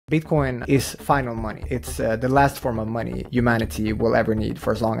Bitcoin is final money. It's the last form of money humanity will ever need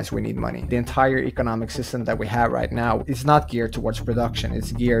for as long as we need money. The entire economic system that we have right now is not geared towards production.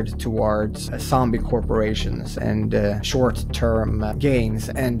 It's geared towards zombie corporations and short-term gains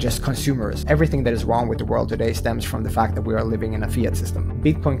and just consumerism. Everything that is wrong with the world today stems from the fact that we are living in a fiat system.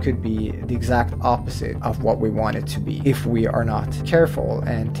 Bitcoin could be the exact opposite of what we want it to be if we are not careful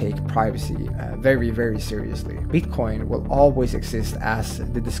and take privacy very, very seriously. Bitcoin will always exist as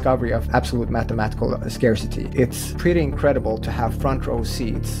the discovery of absolute mathematical scarcity. It's pretty incredible to have front row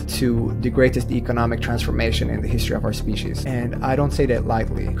seats to the greatest economic transformation in the history of our species. And I don't say that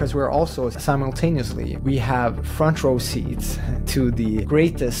lightly, because we're also simultaneously, we have front row seats to the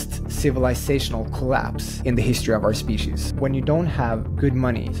greatest civilizational collapse in the history of our species. When you don't have good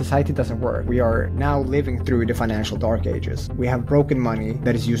money, society doesn't work. We are now living through the financial dark ages. We have broken money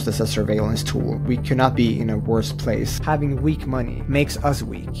that is used as a surveillance tool. We cannot be in a worse place. Having weak money makes us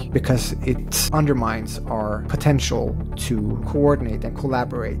weak because it undermines our potential to coordinate and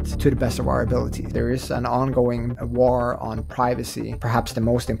collaborate to the best of our ability. There is an ongoing war on privacy, perhaps the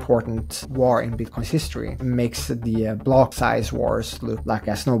most important war in Bitcoin's history. It makes the block size wars look like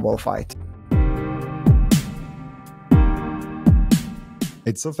a snowball fight.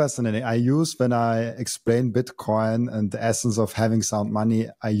 It's so fascinating. When I explain Bitcoin and the essence of having sound money,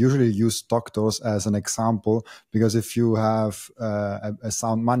 I usually use doctors as an example, because if you have a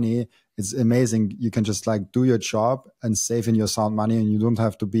sound money, it's amazing. You can just like do your job and save in your sound money, and you don't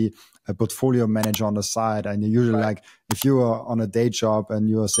have to be a portfolio manager on the side. And usually like if you are on a day job and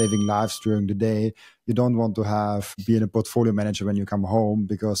you are saving lives during the day, you don't want to be in a portfolio manager when you come home,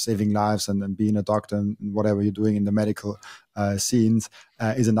 because saving lives and being a doctor and whatever you're doing in the medical scenes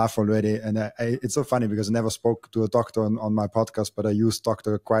is enough already. And it's so funny because I never spoke to a doctor on my podcast, but I use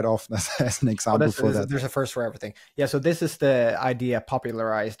doctor quite often as an example for that. There's a first for everything. Yeah, so this is the idea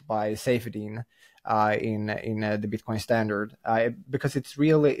popularized by Seyfedin in the Bitcoin standard, because it's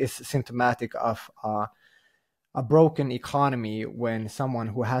really is symptomatic of a broken economy when someone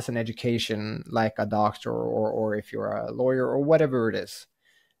who has an education like a doctor or if you're a lawyer or whatever it is,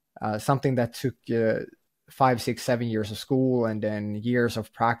 something that took 5, 6, 7 years of school and then years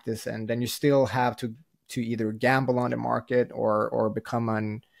of practice, and then you still have to either gamble on the market or become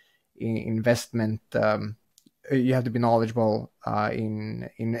an investment. You have to be knowledgeable in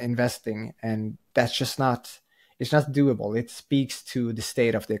investing, and that's just not, it's not doable. It speaks to the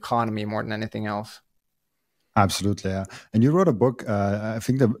state of the economy more than anything else. Absolutely, yeah. And you wrote a book. I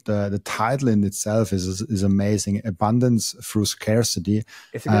think the title in itself is amazing. Abundance through Scarcity.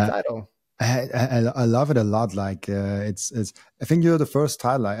 It's a good title. I love it a lot. Like it's. I think you're the first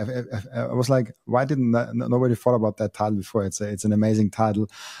title. I was like, why didn't nobody thought about that title before? It's an amazing title.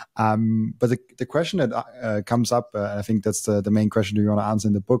 But the question that comes up, I think that's the main question you want to answer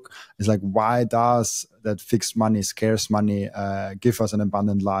in the book, is like, why does that fixed money, scarce money, give us an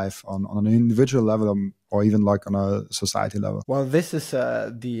abundant life on an individual level, or even like on a society level? Well, this is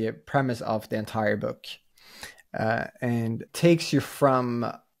the premise of the entire book, and takes you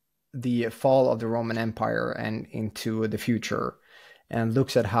from the fall of the Roman Empire and into the future, and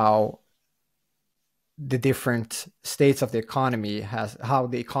looks at how the different states of the economy how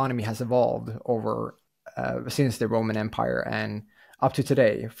the economy has evolved over since the Roman Empire and up to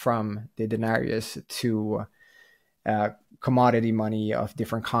today, from the denarius to commodity money of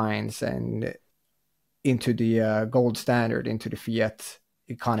different kinds, and into the gold standard, into the fiat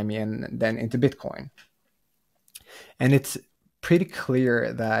economy, and then into Bitcoin. And it's pretty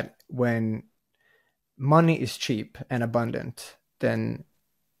clear that when money is cheap and abundant, then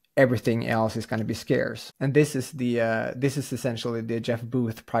everything else is going to be scarce. And this is essentially the Jeff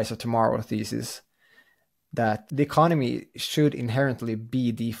Booth price of tomorrow thesis, that the economy should inherently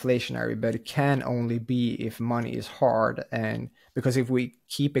be deflationary, but it can only be if money is hard. And because if we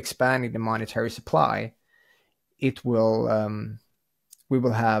keep expanding the monetary supply, it will we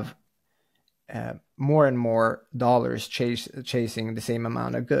will have more and more dollars chasing the same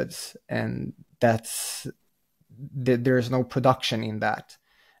amount of goods, and there's no production in that.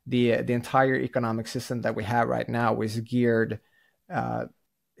 The entire economic system that we have right now is geared.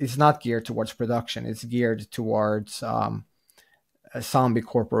 It's not geared towards production. It's geared towards zombie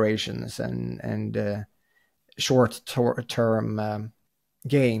corporations and short-term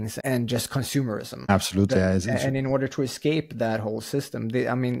gains and just consumerism. Absolutely. And in order to escape that whole system,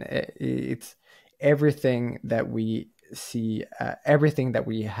 it's everything that we see, everything that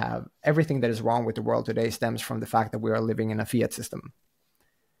we have, everything that is wrong with the world today stems from the fact that we are living in a fiat system.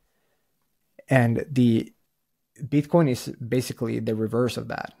 And the Bitcoin is basically the reverse of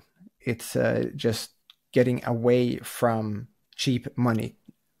that. It's just getting away from cheap money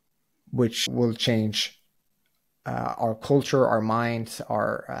which will change our culture, our minds,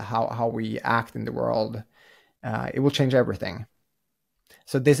 our how we act in the world. It will change everything.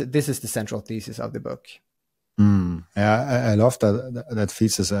 So this is the central thesis of the book. Yeah, I love that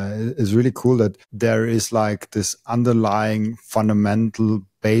thesis. It's really cool that there is like this underlying fundamental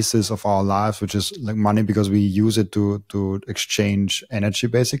basis of our lives, which is like money, because we use it to exchange energy,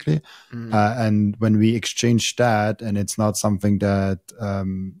 basically. And when we exchange that, and it's not something that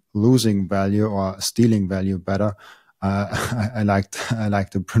losing value or stealing value better. I like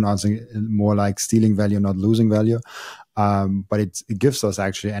to pronounce it more like stealing value, not losing value. But it gives us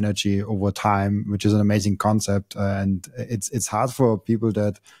actually energy over time, which is an amazing concept. And it's hard for people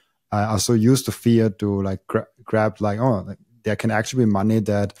that are so used to fiat to like grab like, oh, like, there can actually be money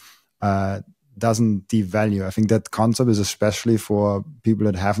that doesn't devalue. I think that concept is especially for people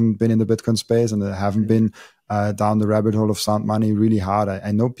that haven't been in the Bitcoin space and that haven't been down the rabbit hole of sound money really hard.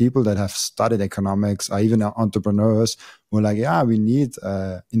 I know people that have studied economics, or even entrepreneurs who are like, yeah, we need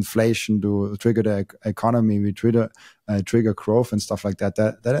inflation to trigger the economy. We trigger growth and stuff like that.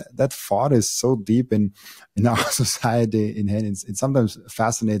 That thought is so deep in our society. It sometimes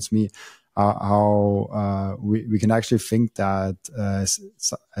fascinates me how we can actually think that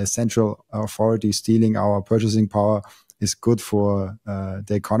a central authority stealing our purchasing power is good for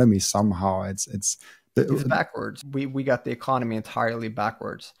the economy somehow. It's backwards. We got the economy entirely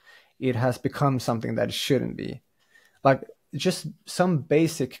backwards. It has become something that it shouldn't be. Like just some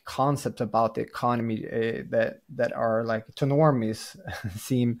basic concept about the economy that are like to normies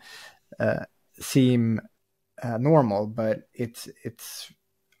seem normal, but it's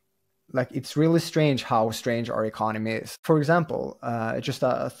like it's really strange how strange our economy is. For example, just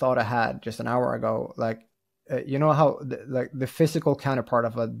a thought I had just an hour ago, like. You know how the physical counterpart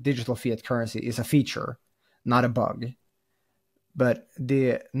of a digital fiat currency is a feature, not a bug. But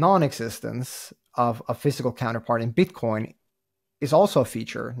the non-existence of a physical counterpart in Bitcoin is also a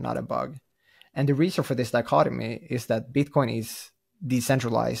feature, not a bug. And the reason for this dichotomy is that Bitcoin is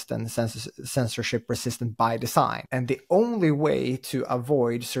decentralized and censorship resistant by design. And the only way to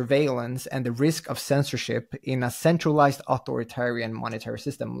avoid surveillance and the risk of censorship in a centralized authoritarian monetary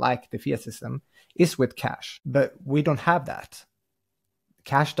system like the fiat system is with cash. But we don't have that.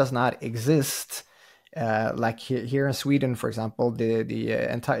 Cash does not exist. Like here in Sweden, for example,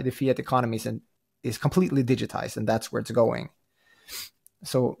 the fiat economy is completely digitized, and that's where it's going.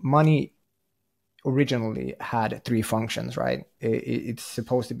 So money originally had three functions, right? It's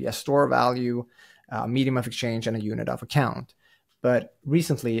supposed to be a store value, a medium of exchange, and a unit of account. But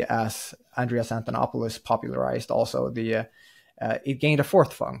recently, as Andreas Antonopoulos popularized also, it gained a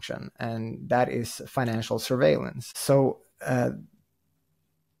fourth function, and that is financial surveillance. So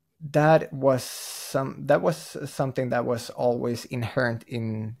that was something that was always inherent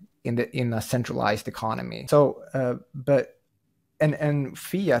in a centralized economy. So, and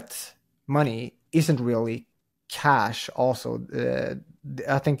fiat money isn't really cash. Also,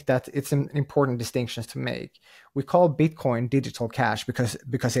 I think that it's an important distinction to make. We call Bitcoin digital cash because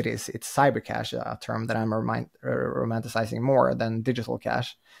it's cyber cash, a term that I'm romanticizing more than digital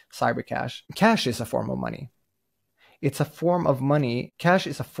cash. Cyber cash. Cash is a form of money. It's a form of money. Cash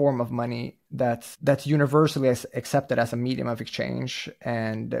is a form of money that's universally accepted as a medium of exchange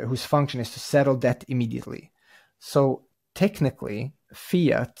and whose function is to settle debt immediately. So technically,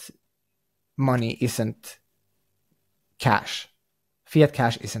 fiat money isn't cash. Fiat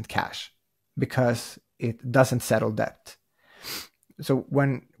cash isn't cash because it doesn't settle debt. So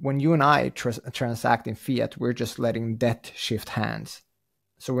when you and I transact in fiat, we're just letting debt shift hands.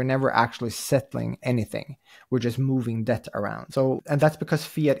 So we're never actually settling anything. We're just moving debt around. So, and that's because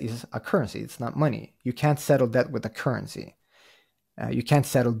fiat is a currency. It's not money. You can't settle debt with a currency. You can't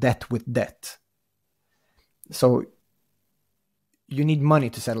settle debt with debt. So you need money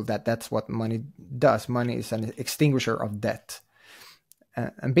to settle debt. That's what money does. Money is an extinguisher of debt.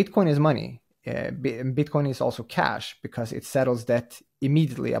 And Bitcoin is money. Bitcoin is also cash because it settles debt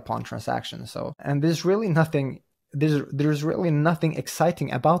immediately upon transaction. So, and there's really nothing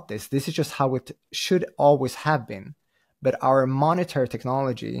exciting about this. This is just how it should always have been. But our monetary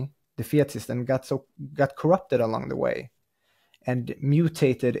technology, the fiat system, got corrupted along the way and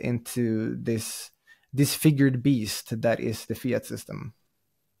mutated into this disfigured beast that is the fiat system.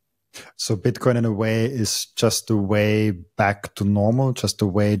 So Bitcoin in a way is just a way back to normal, just a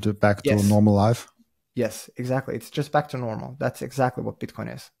way back to normal life? Yes, exactly. It's just back to normal. That's exactly what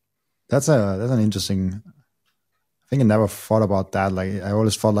Bitcoin is. That's an interesting think I never thought about that. Like I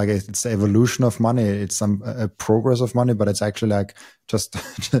always thought like it's the evolution of money. It's some a progress of money, but it's actually like just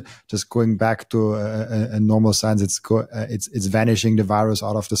just going back to a normal sense. It's vanishing the virus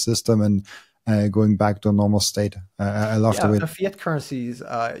out of the system and going back to a normal state. I love the way the fiat currencies,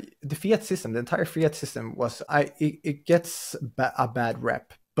 the fiat system, the entire fiat system was it gets a bad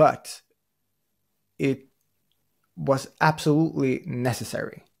rep, but it was absolutely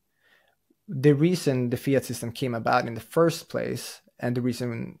necessary. The reason the fiat system came about in the first place, and the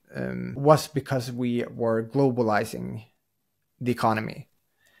reason was because we were globalizing the economy.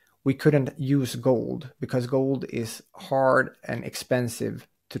 We couldn't use gold because gold is hard and expensive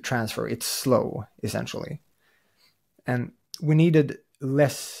to transfer. It's slow, essentially. And we needed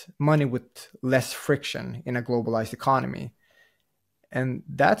less money with less friction in a globalized economy. And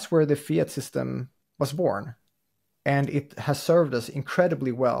that's where the fiat system was born. And it has served us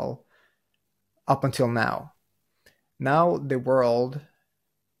incredibly well up until now. Now the world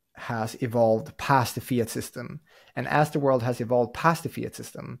has evolved past the fiat system. And as the world has evolved past the fiat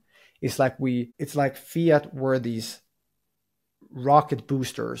system, it's like fiat were these rocket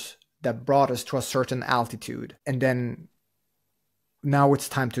boosters that brought us to a certain altitude. And then now it's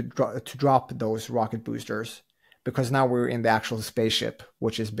time to drop those rocket boosters, because now we're in the actual spaceship,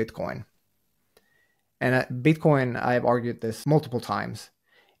 which is Bitcoin. And Bitcoin, I've argued this multiple times,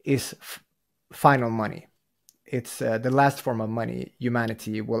 is final money. It's the last form of money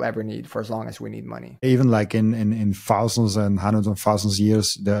humanity will ever need for as long as we need money. Even like in thousands and hundreds of thousands of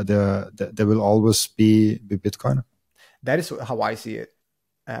years, there will always be Bitcoin. That is how I see it.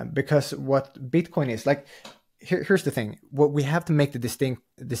 Because what Bitcoin is, like, here's the thing. What we have to make the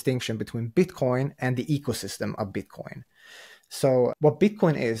distinction between Bitcoin and the ecosystem of Bitcoin. So what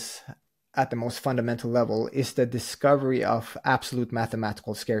Bitcoin is at the most fundamental level is the discovery of absolute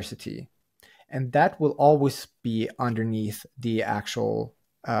mathematical scarcity. And that will always be underneath the actual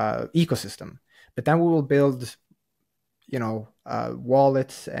ecosystem. But then we will build,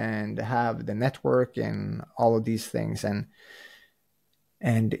 wallets and have the network and all of these things.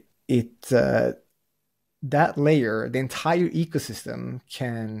 And it that layer, the entire ecosystem,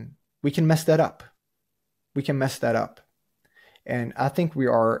 we can mess that up. We can mess that up. And I think we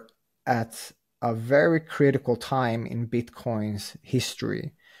are at a very critical time in Bitcoin's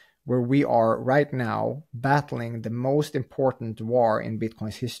history, where we are right now battling the most important war in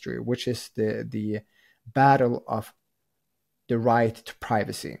Bitcoin's history, which is the battle of the right to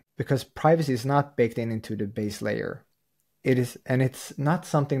privacy. Because privacy is not baked into the base layer. It is, and it's not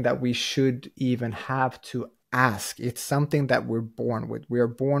something that we should even have to ask. It's something that we're born with. We are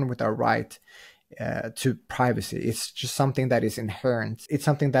born with our right to privacy. It's just something that is inherent. It's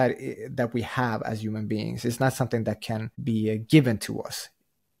something that we have as human beings. It's not something that can be given to us.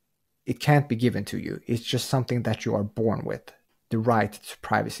 It can't be given to you. It's just something that you are born with. The right to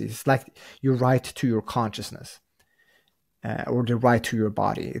privacy. It's like your right to your consciousness, or the right to your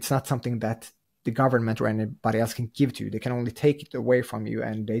body. It's not something that the government or anybody else can give to you. They can only take it away from you,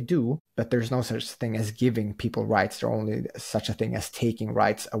 and they do, but there's no such thing as giving people rights. There's only such a thing as taking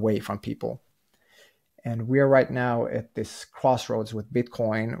rights away from people. And we are right now at this crossroads with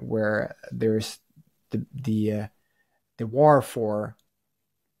Bitcoin, where there's the war for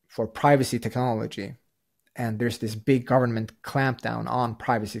privacy technology. And there's this big government clampdown on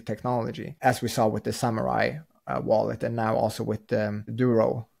privacy technology, as we saw with the Samurai wallet, and now also with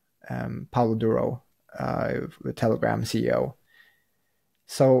Duro, Paulo Duro, Telegram CEO.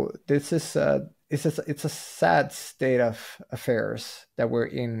 So this is it's a sad state of affairs that we're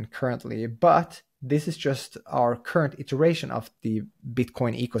in currently, but this is just our current iteration of the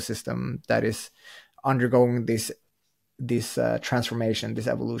Bitcoin ecosystem that is undergoing this transformation, this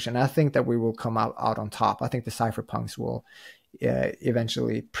evolution. I think that we will come out on top. I think the cypherpunks will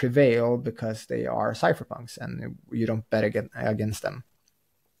eventually prevail because they are cypherpunks and you don't bet against them.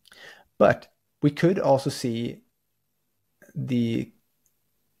 But we could also see the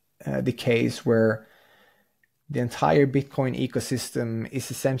case where the entire Bitcoin ecosystem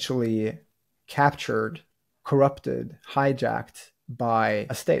is essentially captured, corrupted, hijacked by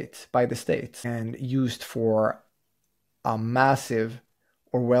the state, and used for a massive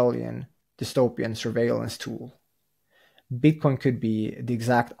Orwellian dystopian surveillance tool. Bitcoin could be the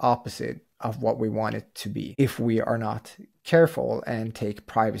exact opposite of what we want it to be if we are not careful and take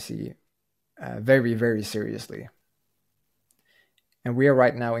privacy very, very seriously. And we are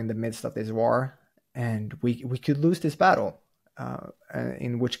right now in the midst of this war, and we could lose this battle,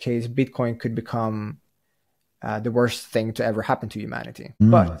 in which case Bitcoin could become the worst thing to ever happen to humanity.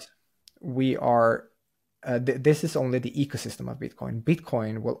 But we are this is only the ecosystem of Bitcoin.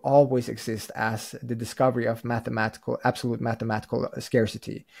 Bitcoin will always exist as the discovery of absolute mathematical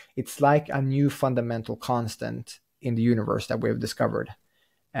scarcity. It's like a new fundamental constant in the universe that we've discovered,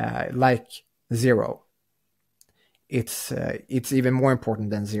 like zero. It's even more important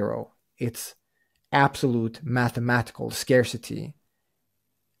than zero. It's absolute mathematical scarcity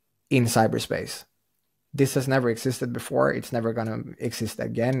in cyberspace. This has never existed before. It's never going to exist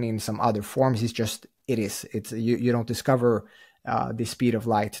again in some other forms. You don't discover the speed of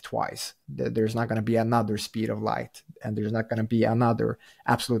light twice. There's not going to be another speed of light, and there's not going to be another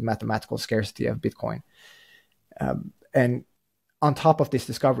absolute mathematical scarcity of Bitcoin. And on top of this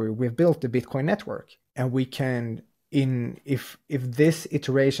discovery, we've built the Bitcoin network, and we can, if this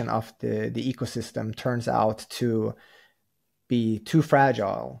iteration of the ecosystem turns out to be too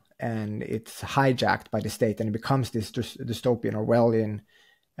fragile and it's hijacked by the state and it becomes this dystopian Orwellian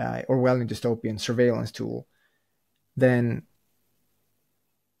dystopian surveillance tool, then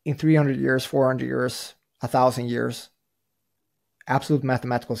in 300 years, 400 years, 1,000 years, absolute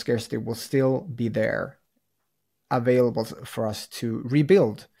mathematical scarcity will still be there, available for us to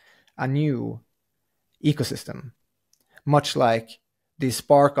rebuild a new ecosystem, much like the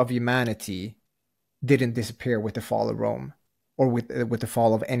spark of humanity didn't disappear with the fall of Rome or with the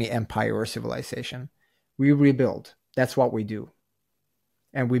fall of any empire or civilization. We rebuild. That's what we do.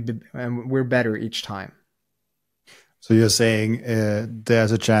 And we're better each time. So you're saying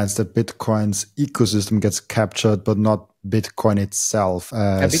there's a chance that Bitcoin's ecosystem gets captured, but not Bitcoin itself.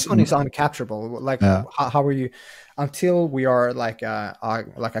 Bitcoin is uncapturable. Like, how are you? Until we are like a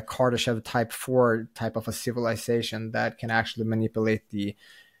Kardashev type 4 type of a civilization that can actually manipulate the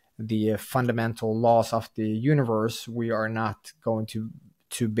fundamental laws of the universe, we are not going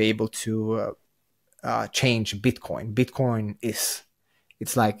to be able to change Bitcoin. Bitcoin is.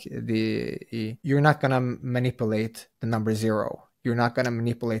 It's like you're not going to manipulate the number 0. You're not going to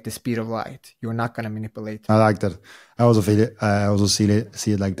manipulate the speed of light. You're not going to manipulate. I like that. I also feel it. I also see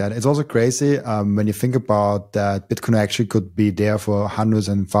it like that. It's also crazy when you think about that Bitcoin actually could be there for hundreds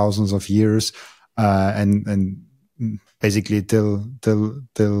and thousands of years, and basically till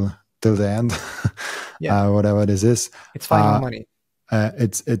the end, whatever this is. It's finding money.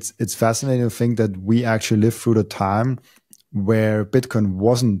 It's fascinating to think that we actually lived through the time where Bitcoin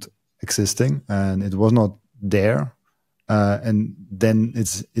wasn't existing and it was not there, and then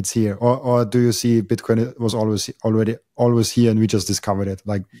it's here. Or do you see Bitcoin was always here and we just discovered it?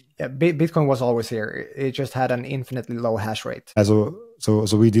 Like, yeah, Bitcoin was always here. It just had an infinitely low hash rate. So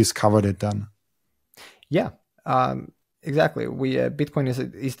we discovered it then. Yeah, exactly. Bitcoin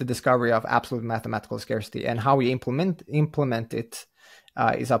is the discovery of absolute mathematical scarcity, and how we implement it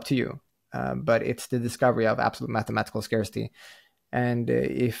is up to you. But it's the discovery of absolute mathematical scarcity. And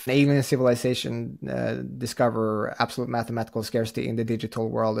if an alien civilization discover absolute mathematical scarcity in the digital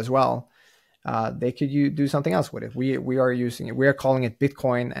world as well, they could do something else with it. We are using it. We are calling it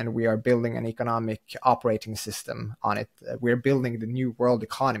Bitcoin, and we are building an economic operating system on it. We're building the new world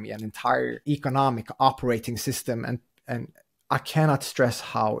economy, an entire economic operating system. And I cannot stress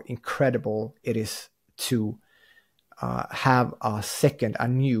how incredible it is to have a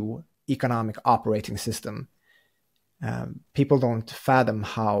new economic operating system. People don't fathom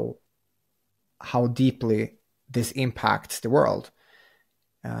how deeply this impacts the world.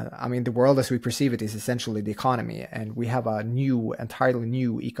 I mean, the world as we perceive it is essentially the economy, and we have a entirely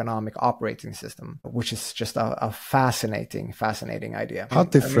new economic operating system, which is just a fascinating idea. How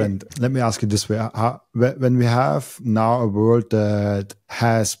different? Let me ask you this way: when we have now a world that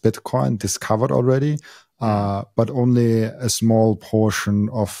has Bitcoin discovered already, but only a small portion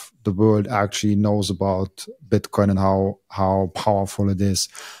of the world actually knows about Bitcoin and how powerful it is.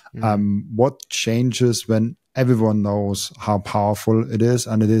 What changes when everyone knows how powerful it is,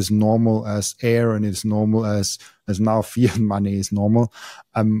 and it is normal as air, and it's normal as now fiat money is normal?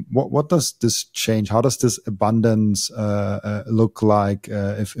 What does this change? How does this abundance look like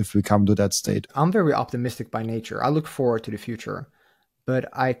if we come to that state? I'm very optimistic by nature. I look forward to the future, but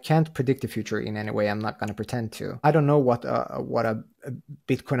I can't predict the future in any way. I'm not going to pretend to. I don't know what a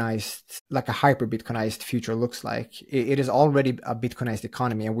Bitcoinized, like a hyper Bitcoinized future looks like. It is already a Bitcoinized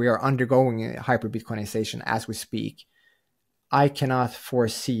economy, and we are undergoing a hyper Bitcoinization as we speak. I cannot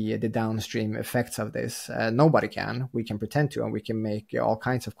foresee the downstream effects of this. Nobody can. We can pretend to, and we can make all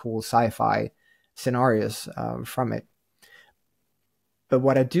kinds of cool sci-fi scenarios from it. But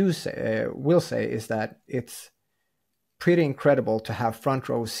what I will say is that it's pretty incredible to have front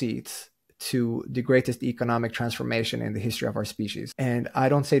row seats to the greatest economic transformation in the history of our species. And I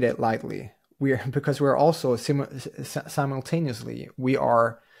don't say that lightly. Because we're also simultaneously, we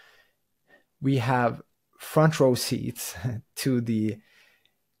have front row seats to the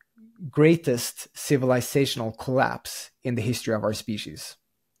greatest civilizational collapse in the history of our species.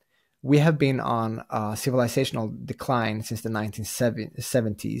 We have been on a civilizational decline since the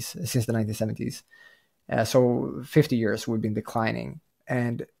 1970s. So 50 years we've been declining.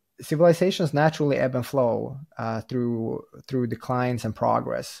 And civilizations naturally ebb and flow through declines and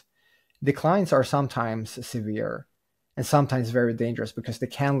progress. Declines are sometimes severe and sometimes very dangerous because they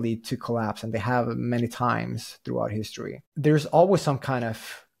can lead to collapse, and they have many times throughout history. There's always some kind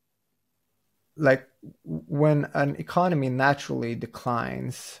of, like, when an economy naturally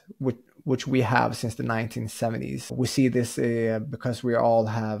declines, which we have since the 1970s, we see this because we all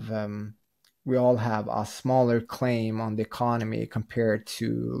have a smaller claim on the economy compared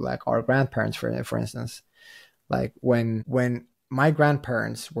to like our grandparents, for instance. Like when my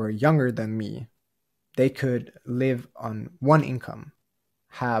grandparents were younger than me, they could live on one income,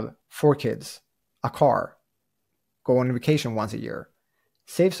 have 4 kids, a car, go on vacation once a year,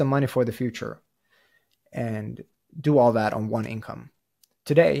 save some money for the future, and do all that on one income.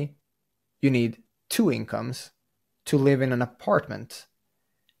 Today, you need 2 incomes to live in an apartment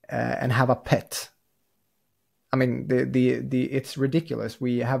and have a pet. I mean, it's ridiculous.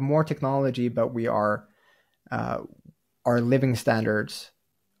 We have more technology, but our living standards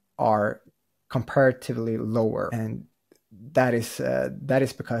are comparatively lower, and that is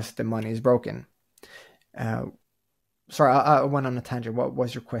because the money is broken. Sorry, I went on a tangent. What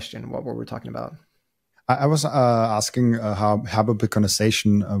was your question? What were we talking about? I was asking how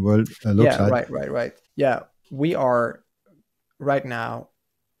Bitcoinization will look like. Right. Yeah, we are right now.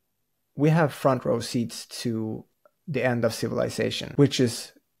 We have front row seats to the end of civilization, which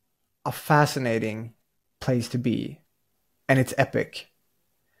is a fascinating place to be, and it's epic.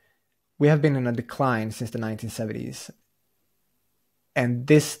 We have been in a decline since the 1970s, and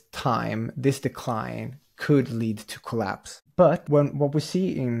this decline could lead to collapse. But what we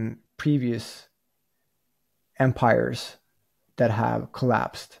see in previous empires that have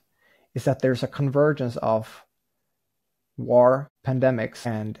collapsed is that there's a convergence of war, pandemics,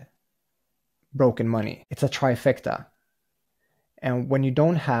 and broken money. It's a trifecta. And when you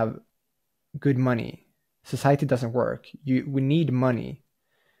don't have good money, society doesn't work. We need money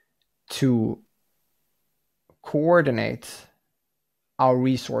to coordinate our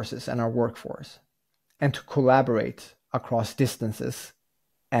resources and our workforce, and to collaborate across distances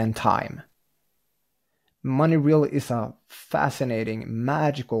and time. Money really is a fascinating,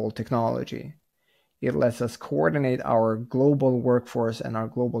 magical technology. It lets us coordinate our global workforce and our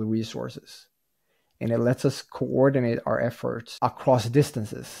global resources. And it lets us coordinate our efforts across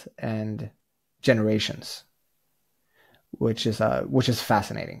distances and generations, which is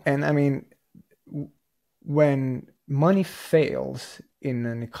fascinating. And I mean, when money fails in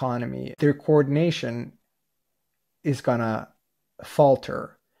an economy, their coordination is gonna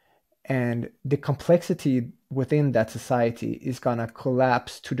falter, and the complexity within that society is gonna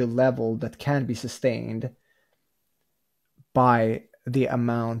collapse to the level that can be sustained by the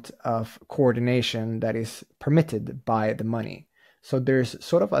amount of coordination that is permitted by the money. So there's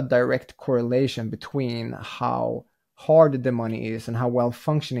sort of a direct correlation between how hard the money is and how well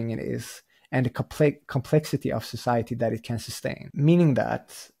functioning it is, and the complexity of society that it can sustain. Meaning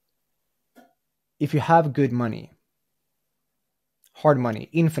that if you have good money, hard money,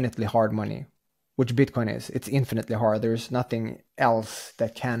 infinitely hard money, which Bitcoin is, it's infinitely hard. There's nothing else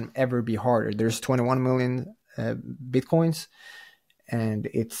that can ever be harder. There's 21 million Bitcoins, and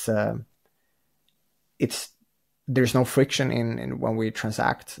there's no friction in when we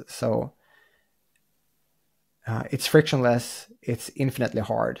transact. So it's frictionless, it's infinitely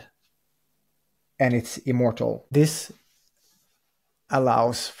hard, and it's immortal. This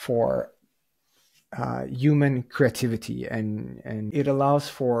allows for human creativity, and it allows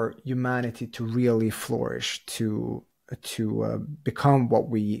for humanity to really flourish, to become what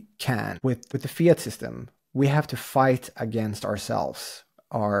we can. With the fiat system, we have to fight against ourselves,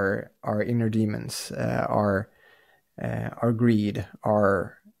 our inner demons, our greed,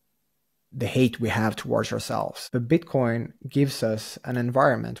 the hate we have towards ourselves. But Bitcoin gives us an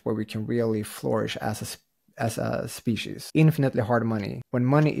environment where we can really flourish as a species. Infinitely hard money. When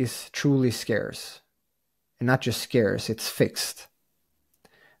money is truly scarce, and not just scarce, it's fixed,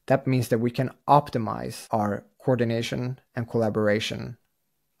 that means that we can optimize our coordination and collaboration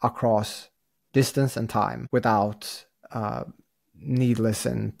across distance and time without needless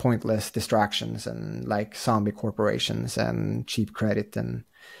and pointless distractions and like zombie corporations and cheap credit and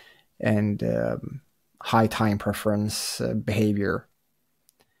high time preference behavior.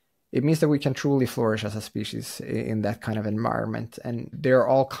 It means that we can truly flourish as a species in that kind of environment. And there are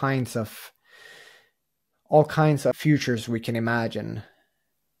all kinds of all kinds of futures we can imagine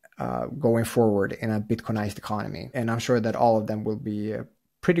going forward in a Bitcoinized economy. And I'm sure that all of them will be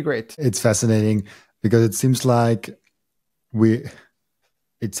pretty great. It's fascinating because it seems like the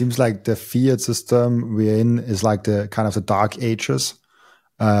fiat system we're in is like the kind of the dark ages.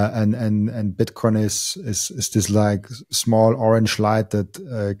 And Bitcoin is this like small orange light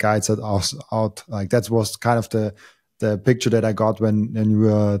that guides us out. Like that was kind of the picture that I got when you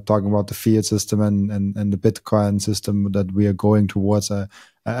were talking about the fiat system and the Bitcoin system that we are going towards.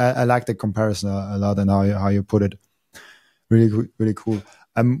 I like the comparison a lot and how you put it. Really, really cool.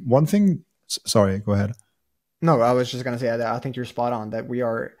 One thing. Sorry, go ahead. No, I was just going to say that I think you're spot on, that we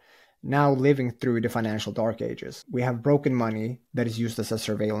are now living through the financial dark ages. We have broken money that is used as a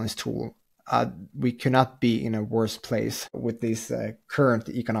surveillance tool. We cannot be in a worse place with this current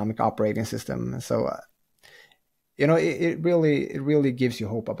economic operating system. So, it really gives you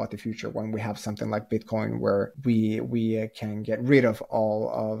hope about the future when we have something like Bitcoin, where we can get rid of all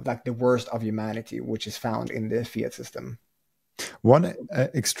of like the worst of humanity, which is found in the fiat system. One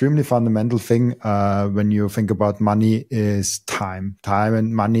extremely fundamental thing when you think about money is time. Time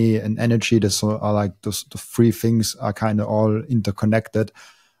and money and energy, are like the three things are kind of all interconnected.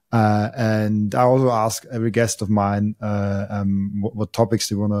 And I also ask every guest of mine what topics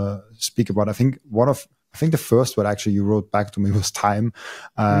they want to speak about. I think the first one actually you wrote back to me was time,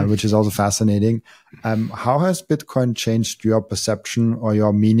 which is also fascinating. How has Bitcoin changed your perception or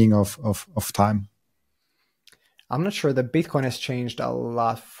your meaning of time? I'm not sure that Bitcoin has changed a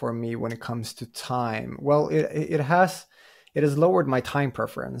lot for me when it comes to time. Well, it has lowered my time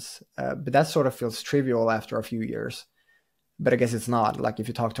preference, but that sort of feels trivial after a few years. But I guess it's not. Like if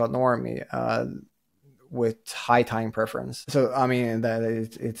you talk to a normie with high time preference. So I mean, that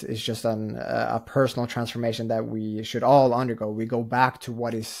it's just a personal transformation that we should all undergo. We go back to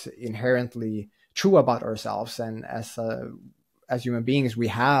what is inherently true about ourselves, and as human beings, we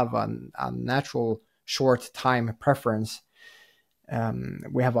have a natural short time preference.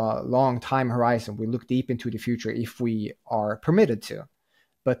 We have a long time horizon. We look deep into the future if we are permitted to,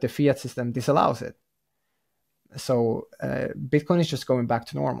 but the fiat system disallows it. So Bitcoin is just going back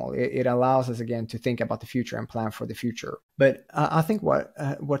to normal. It allows us again to think about the future and plan for the future. But I think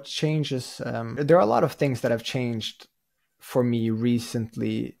what changes, there are a lot of things that have changed for me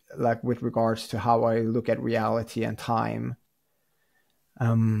recently, like with regards to how I look at reality and time.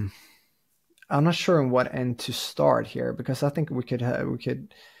 I'm not sure in what end to start here, because I think we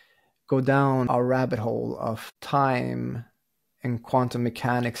could go down a rabbit hole of time and quantum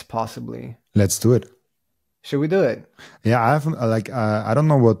mechanics possibly. Let's do it. Should we do it? Yeah, I haven't I don't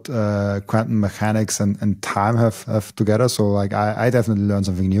know what quantum mechanics and time have together. So like I definitely learned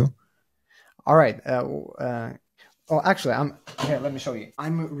something new. All right. Actually, here. Let me show you.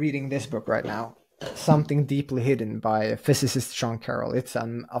 I'm reading this book right now. Something Deeply Hidden by physicist Sean Carroll. It's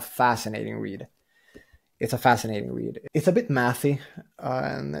a fascinating read. It's a bit mathy,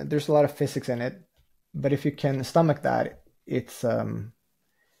 and there's a lot of physics in it. But if you can stomach that, it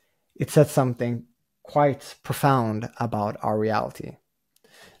says something quite profound about our reality.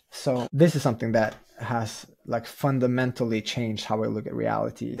 So this is something that has like fundamentally changed how I look at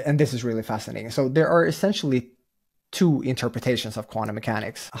reality, and this is really fascinating. So there are essentially two interpretations of quantum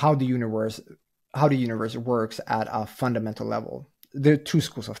mechanics: how the universe works at a fundamental level. There are two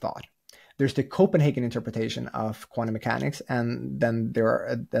schools of thought. There's the Copenhagen interpretation of quantum mechanics, and then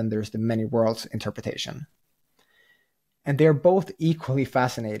there's the many worlds interpretation. And they're both equally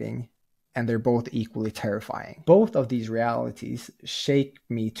fascinating, and they're both equally terrifying. Both of these realities shake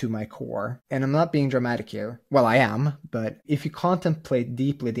me to my core, and I'm not being dramatic here. Well, I am, but if you contemplate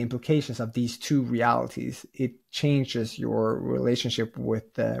deeply the implications of these two realities, it changes your relationship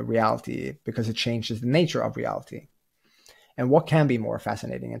with reality, because it changes the nature of reality. And what can be more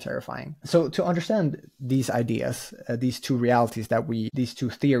fascinating and terrifying? So to understand these ideas, these two realities these two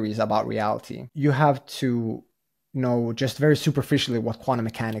theories about reality, you have to know just very superficially what quantum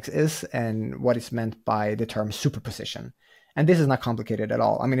mechanics is and what is meant by the term superposition. And this is not complicated at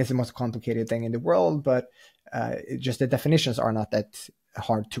all. I mean, it's the most complicated thing in the world, but just the definitions are not that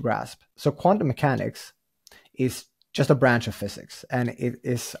hard to grasp. So quantum mechanics is just a branch of physics, and it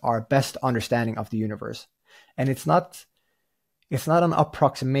is our best understanding of the universe. And it's not an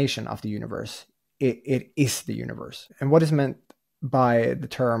approximation of the universe. It is the universe. And what is meant by the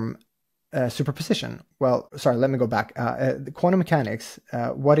term superposition? Well, sorry, let me go back. The quantum mechanics,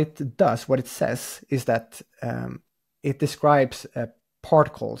 what it says is that it describes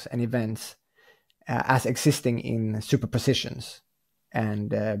particles and events as existing in superpositions and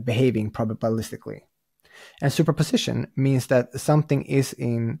behaving probabilistically. And superposition means that something is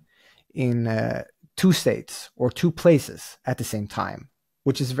in two states or two places at the same time,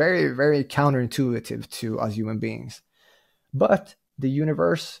 which is very, very counterintuitive to us human beings. But the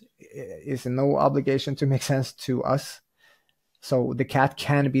universe is in no obligation to make sense to us. So the cat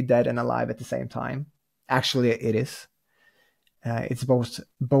can be dead and alive at the same time. Actually, it is. It's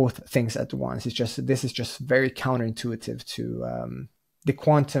both things at once. This is just very counterintuitive to the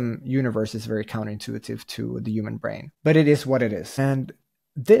quantum universe is very counterintuitive to the human brain. But it is what it is. And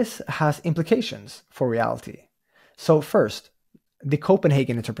this has implications for reality. So first, the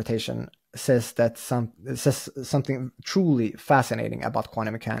Copenhagen interpretation says something truly fascinating about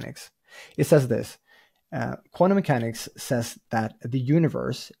quantum mechanics. It says this: quantum mechanics says that the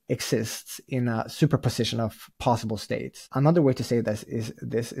universe exists in a superposition of possible states. Another way to say this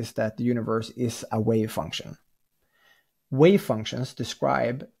is that the universe is a wave function. Wave functions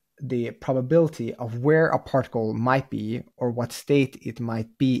describe the probability of where a particle might be or what state it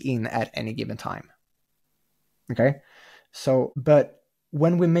might be in at any given time. Okay? So, but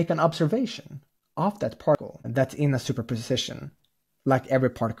when we make an observation of that particle that's in a superposition, like every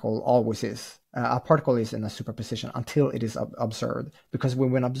particle always is, a particle is in a superposition until it is observed, because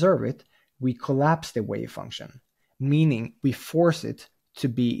when we observe it, we collapse the wave function, meaning we force it to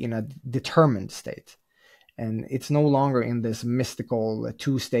be in a determined state. And it's no longer in this mystical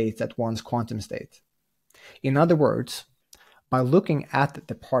two states at once quantum state. In other words, by looking at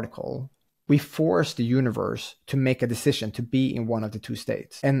the particle, we force the universe to make a decision to be in one of the two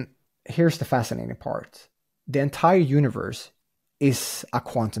states. And here's the fascinating part. The entire universe is a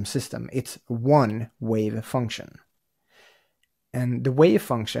quantum system. It's one wave function. And the wave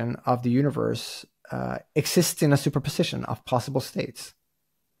function of the universe exists in a superposition of possible states.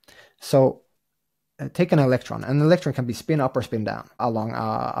 So take an electron. An electron can be spin up or spin down along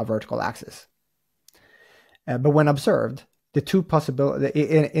a vertical axis. But when observed, the two possibilities,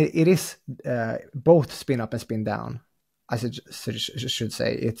 it is both spin up and spin down, as I should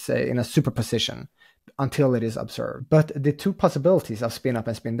say. It's in a superposition until it is observed. But the two possibilities of spin up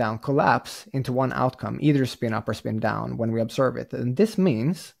and spin down collapse into one outcome, either spin up or spin down, when we observe it. And this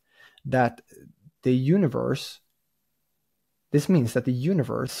means that the universe, so it means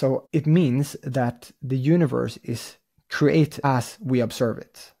that the universe is created as we observe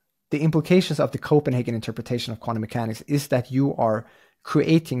it. The implications of the Copenhagen interpretation of quantum mechanics is that you are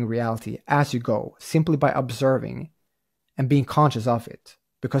creating reality as you go, simply by observing and being conscious of it,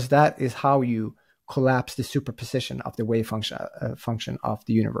 because that is how you collapse the superposition of the wave function of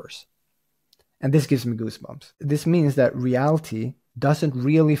the universe. And this gives me goosebumps. This means that reality doesn't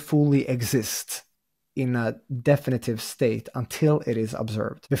really fully exist in a definitive state until it is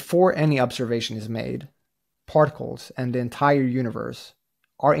observed. Before any observation is made, particles and the entire universe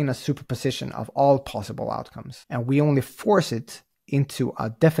are in a superposition of all possible outcomes. And we only force it into a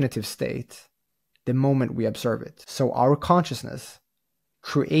definitive state the moment we observe it. So our consciousness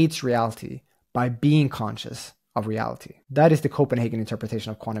creates reality by being conscious of reality. That is the Copenhagen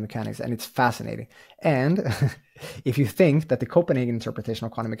interpretation of quantum mechanics, and it's fascinating. And if you think that the Copenhagen interpretation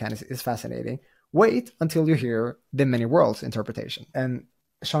of quantum mechanics is fascinating, wait until you hear the many worlds interpretation. And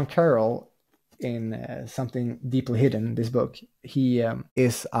Sean Carroll, in Something Deeply Hidden, this book, he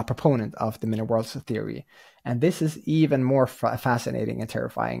is a proponent of the many worlds theory. And this is even more fascinating and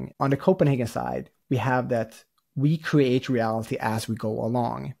terrifying. On the Copenhagen side, we have that we create reality as we go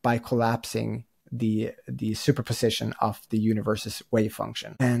along by collapsing the superposition of the universe's wave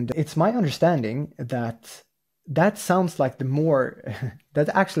function. And it's my understanding that that sounds like the more, that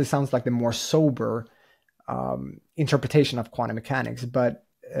actually sounds like the more sober interpretation of quantum mechanics, but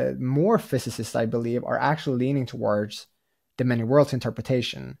more physicists, I believe, are actually leaning towards the many worlds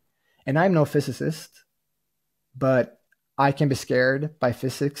interpretation. And I'm no physicist, but I can be scared by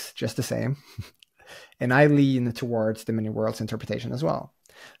physics just the same. And I lean towards the many worlds interpretation as well.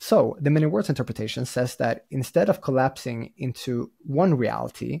 So the many worlds interpretation says that instead of collapsing into one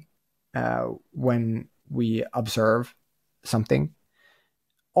reality when we observe something,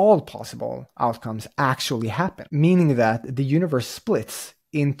 all possible outcomes actually happen, meaning that the universe splits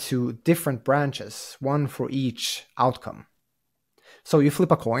into different branches, one for each outcome. So you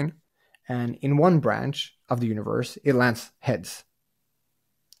flip a coin, and in one branch of the universe, it lands heads.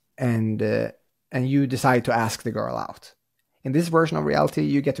 And you decide to ask the girl out. In this version of reality,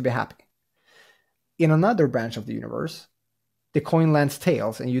 you get to be happy. In another branch of the universe, the coin lands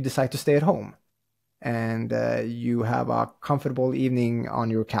tails, and you decide to stay at home. And you have a comfortable evening on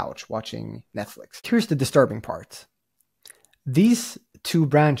your couch watching Netflix. Here's the disturbing part. These two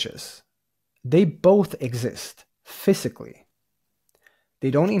branches, they both exist physically. They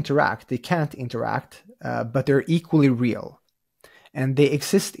don't interact, they can't interact, but they're equally real. And they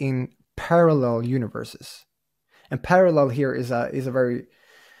exist in parallel universes. And parallel here is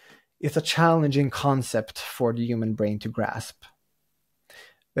it's a challenging concept for the human brain to grasp.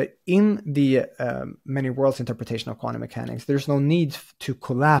 But in the many worlds interpretation of quantum mechanics, there's no need to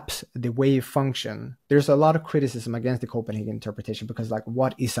collapse the wave function. There's a lot of criticism against the Copenhagen interpretation because, like,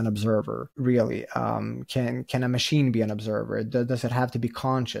 what is an observer really? Can a machine be an observer? Does it have to be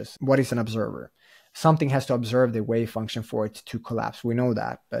conscious? What is an observer? Something has to observe the wave function for it to collapse. We know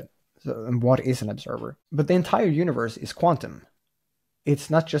that, but what is an observer? But the entire universe is quantum. It's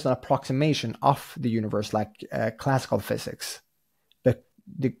not just an approximation of the universe like classical physics.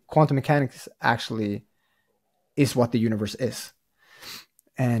 The quantum mechanics actually is what the universe is.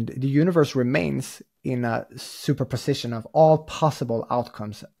 And the universe remains in a superposition of all possible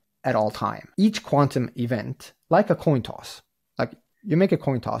outcomes at all time. Each quantum event, like a coin toss, like you make a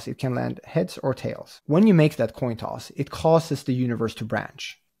coin toss, it can land heads or tails. When you make that coin toss, it causes the universe to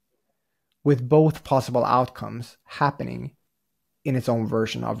branch, with both possible outcomes happening in its own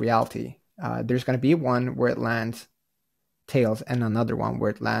version of reality. There's going to be one where it lands tails and another one where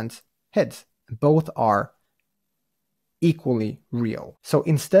it lands heads. Both are equally real. So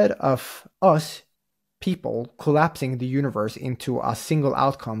instead of us people collapsing the universe into a single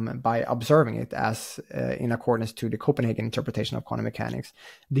outcome by observing it as in accordance to the Copenhagen interpretation of quantum mechanics,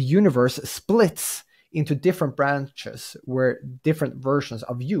 the universe splits into different branches where different versions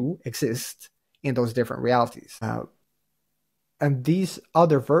of you exist in those different realities. And these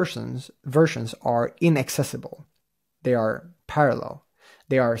other versions are inaccessible. They are parallel.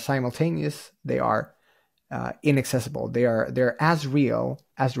 They are simultaneous. They are inaccessible. They're as real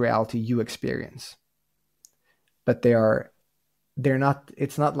as reality you experience. But they're not.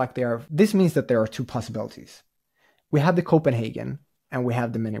 It's not like they are. This means that there are two possibilities. We have the Copenhagen and we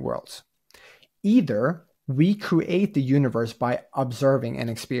have the many worlds. Either we create the universe by observing and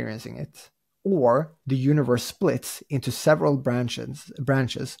experiencing it, or the universe splits into several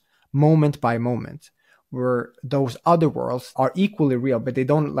branches moment by moment, where those other worlds are equally real, but they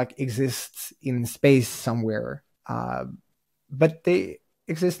don't like exist in space somewhere, but they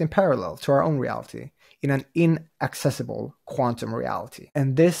exist in parallel to our own reality in an inaccessible quantum reality.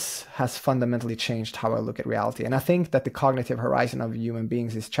 And this has fundamentally changed how I look at reality. And I think that the cognitive horizon of human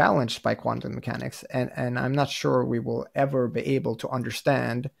beings is challenged by quantum mechanics, and I'm not sure we will ever be able to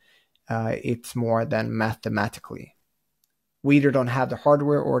understand it more than mathematically. We either don't have the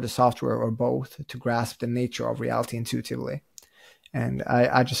hardware or the software or both to grasp the nature of reality intuitively. And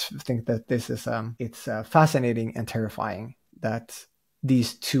I just think that this is it's fascinating and terrifying that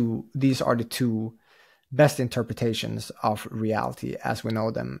these are the two best interpretations of reality as we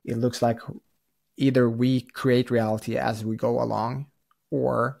know them. It looks like either we create reality as we go along,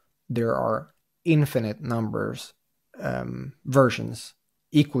 or there are infinite numbers, versions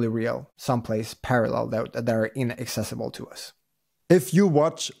equally real, someplace parallel that are inaccessible to us. If you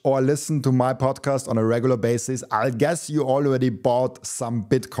watch or listen to my podcast on a regular basis, I guess you already bought some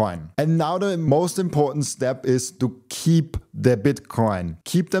Bitcoin. And now the most important step is to keep the Bitcoin.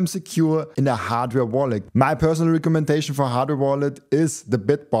 Keep them secure in a hardware wallet. My personal recommendation for hardware wallet is the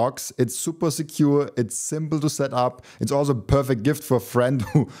BitBox. It's super secure. It's simple to set up. It's also a perfect gift for a friend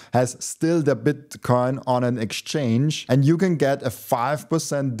who has still their Bitcoin on an exchange. And you can get a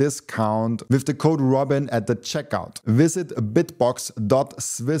 5% discount with the code Robin at the checkout. Visit bitbox.swiss/Robin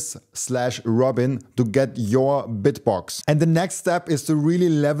to get your BitBox. And the next step is to really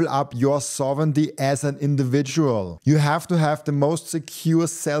level up your sovereignty as an individual. You have to have the most secure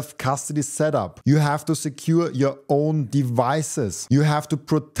self-custody setup. You have to secure your own devices. You have to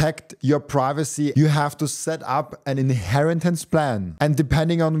protect your privacy. You have to set up an inheritance plan. And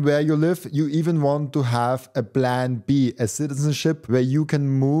depending on where you live, you even want to have a plan B, a citizenship where you can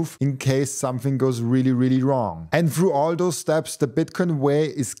move in case something goes really, really wrong. And through all those steps, the Bitcoin way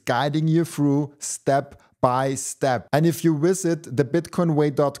is guiding you through step by step. And if you visit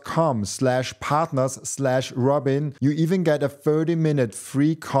thebitcoinway.com/partners/Robin, you even get a 30-minute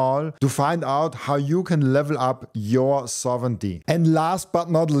free call to find out how you can level up your sovereignty. And last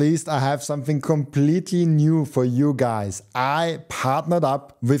but not least, I have something completely new for you guys. I partnered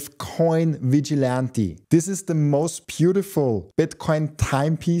up with Coin Vigilante. This is the most beautiful Bitcoin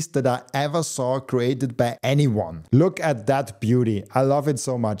timepiece that I ever saw created by anyone. Look at that beauty. I love it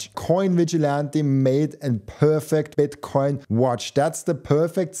so much. Coin Vigilante made a and perfect Bitcoin watch. That's the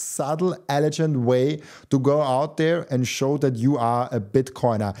perfect, subtle, elegant way to go out there and show that you are a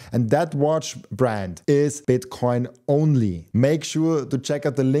Bitcoiner. And that watch brand is Bitcoin only. Make sure to check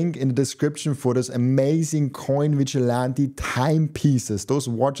out the link in the description for this amazing Coin Vigilante timepieces. Those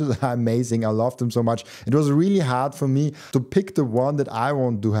watches are amazing. I love them so much. It was really hard for me to pick the one that I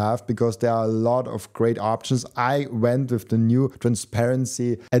want to have because there are a lot of great options. I went with the new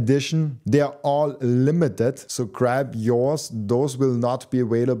Transparency edition. They are all limited, so grab yours. Those will not be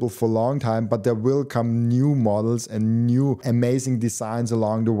available for a long time, but there will come new models and new amazing designs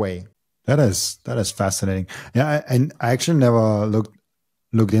along the way. That is fascinating. Yeah, I actually never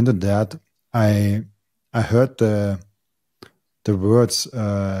looked into that. I heard the words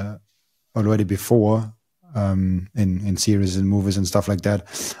already before in series and movies and stuff like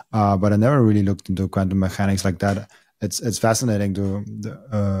that, but I never really looked into quantum mechanics like that. It's fascinating to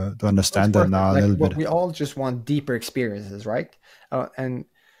understand that now a little bit. We all just want deeper experiences, right? And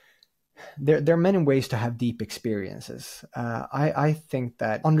there are many ways to have deep experiences. I think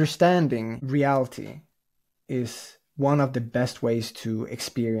that understanding reality is one of the best ways to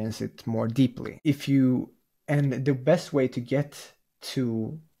experience it more deeply. And the best way to get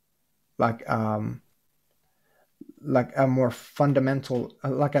to like a more fundamental,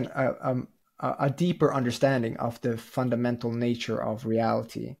 a deeper understanding of the fundamental nature of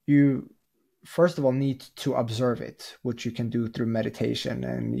reality, you first of all need to observe it, which you can do through meditation,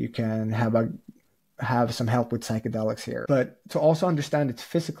 and you can have some help with psychedelics here. But to also understand it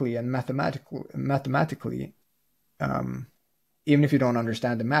physically and mathematically, even if you don't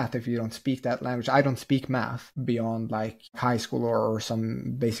understand the math, if you don't speak that language, I don't speak math beyond like high school or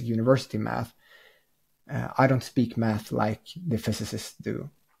some basic university math. I don't speak math like the physicists do,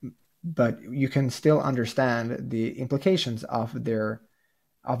 but you can still understand the implications of their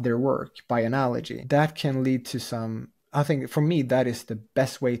work by analogy. That can lead to some, I think for me, that is the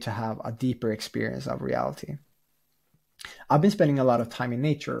best way to have a deeper experience of reality. I've been spending a lot of time in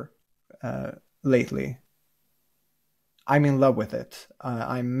nature lately. I'm in love with it.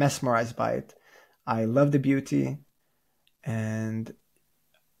 I'm mesmerized by it. I love the beauty, and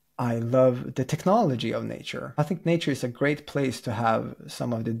I love the technology of nature. I think nature is a great place to have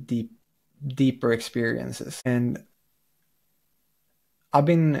some of the deeper experiences. And I've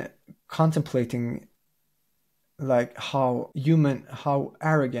been contemplating like how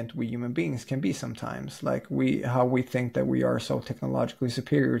arrogant we human beings can be sometimes. Like how we think that we are so technologically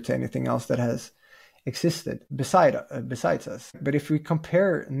superior to anything else that has existed besides us. But if we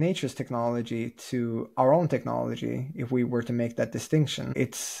compare nature's technology to our own technology, if we were to make that distinction,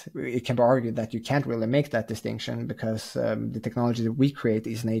 it can be argued that you can't really make that distinction because the technology that we create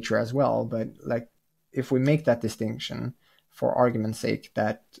is nature as well. But like if we make that distinction for argument's sake,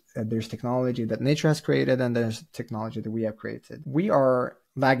 that there's technology that nature has created and there's technology that we have created, we are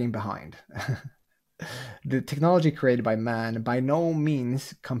lagging behind. The technology created by man by no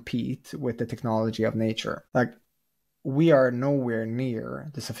means compete with the technology of nature. Like we are nowhere near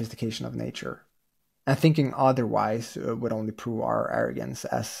the sophistication of nature, and thinking otherwise would only prove our arrogance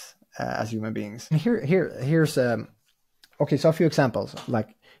as human beings. And here's okay. So a few examples.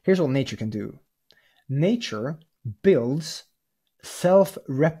 Like here's what nature can do. Nature builds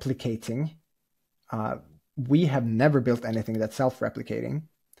self-replicating. We have never built anything that's self-replicating.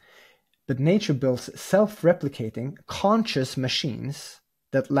 But nature builds self-replicating conscious machines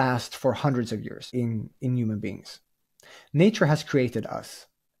that last for hundreds of years in human beings. Nature has created us,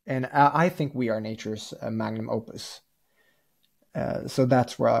 and I think we are nature's magnum opus. So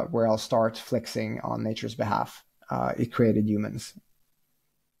that's where I'll start flexing on nature's behalf. It created humans.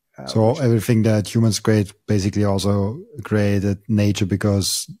 So everything that humans create basically also created nature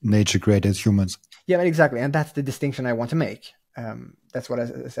because nature created humans. Yeah, exactly, and that's the distinction I want to make. That's what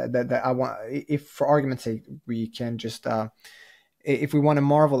I said. That I want. If, for argument's sake, we can just, if we want to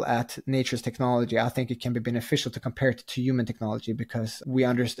marvel at nature's technology, I think it can be beneficial to compare it to human technology because we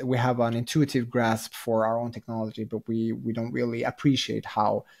understand, we have an intuitive grasp for our own technology, but we don't really appreciate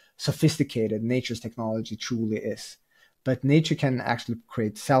how sophisticated nature's technology truly is. But nature can actually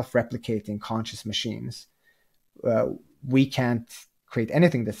create self-replicating conscious machines. We can't create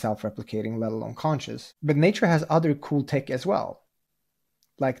anything that's self-replicating, let alone conscious. But nature has other cool tech as well.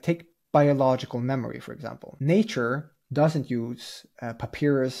 Like take biological memory, for example. Nature doesn't use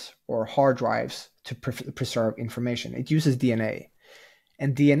papyrus or hard drives to preserve information. It uses DNA.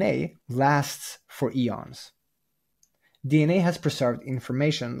 And DNA lasts for eons. DNA has preserved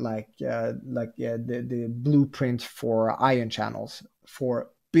information like the blueprint for ion channels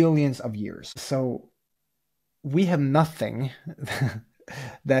for billions of years. So we have nothing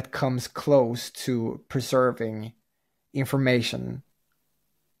that comes close to preserving information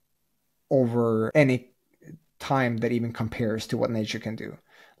over any time that even compares to what nature can do.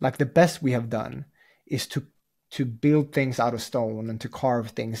 Like the best we have done is to build things out of stone and to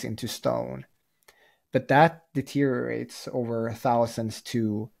carve things into stone. But that deteriorates over thousands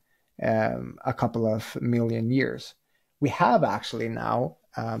to a couple of million years. We have actually now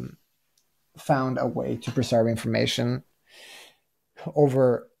found a way to preserve information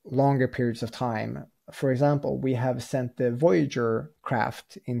over longer periods of time. For example, we have sent the Voyager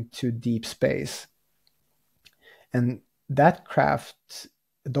craft into deep space. And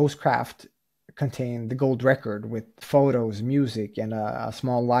those craft contain the gold record with photos, music, and a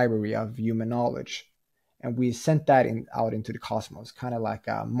small library of human knowledge. And we sent that out into the cosmos, kind of like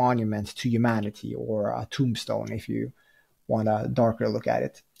a monument to humanity, or a tombstone if you want a darker look at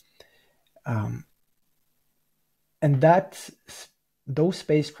it. And those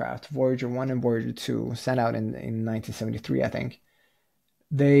spacecraft, Voyager 1 and Voyager 2, sent out in 1973, I think,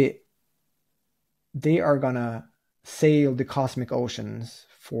 they are gonna sail the cosmic oceans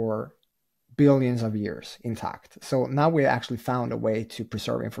for billions of years intact. So now we actually found a way to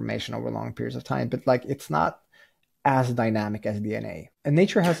preserve information over long periods of time, but like it's not as dynamic as DNA. And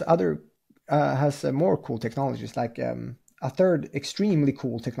nature has more cool technologies, like a third extremely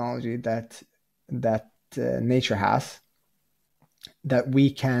cool technology that nature has that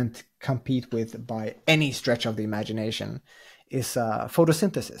we can't compete with by any stretch of the imagination is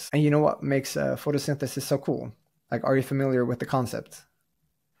photosynthesis. And you know what makes photosynthesis so cool? Like, are you familiar with the concept?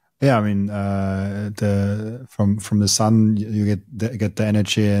 Yeah, I mean, from the sun you get the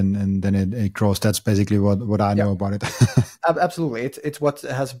energy, and then it grows. That's basically what I know about it. Absolutely, it's what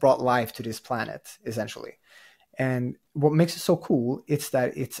has brought life to this planet, essentially. And what makes it so cool is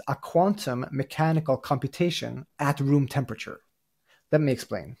that it's a quantum mechanical computation at room temperature. Let me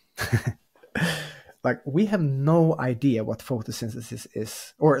explain. Like, we have no idea what photosynthesis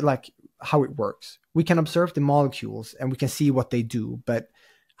is, or like how it works. We can observe the molecules and we can see what they do, but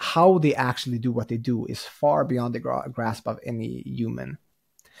how they actually do what they do is far beyond the grasp of any human.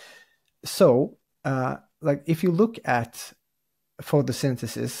 So, like, if you look at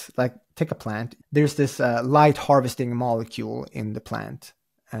photosynthesis, like take a plant, there's this light harvesting molecule in the plant.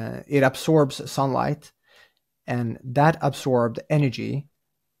 It absorbs sunlight, and that absorbed energy,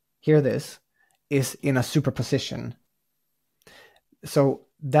 hear this, is in a superposition. So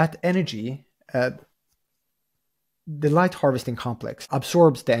that energy, the light harvesting complex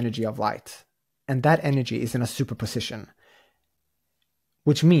absorbs the energy of light, and that energy is in a superposition,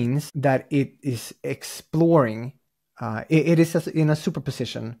 which means that it is exploring, it is in a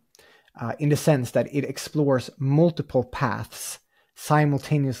superposition in the sense that it explores multiple paths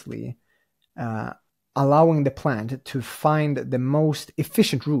simultaneously, allowing the plant to find the most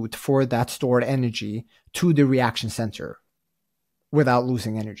efficient route for that stored energy to the reaction center without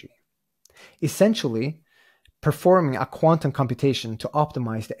losing energy. Essentially, performing a quantum computation to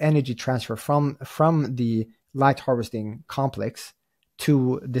optimize the energy transfer from the light harvesting complex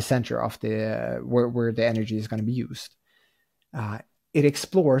to the center of the where the energy is going to be used. It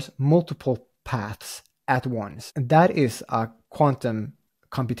explores multiple paths at once, and that is a quantum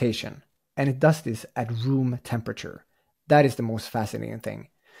computation. And it does this at room temperature. That is the most fascinating thing.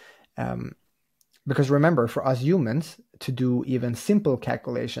 Because remember, for us humans to do even simple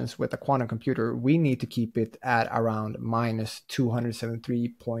calculations with a quantum computer, we need to keep it at around minus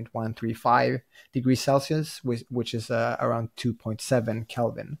 273.135 degrees Celsius, which is around 2.7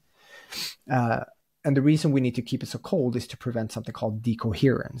 Kelvin. And the reason we need to keep it so cold is to prevent something called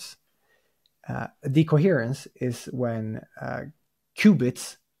decoherence. Decoherence is when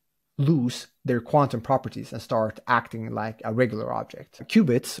qubits lose their quantum properties and start acting like a regular object.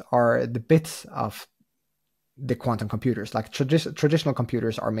 Qubits are the bits of the quantum computers. Like traditional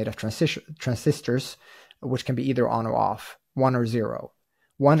computers are made of transistors, which can be either on or off, 1 or 0.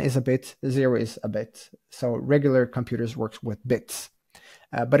 1 is a bit, 0 is a bit. So regular computers work with bits.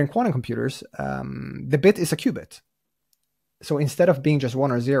 But in quantum computers, the bit is a qubit. So instead of being just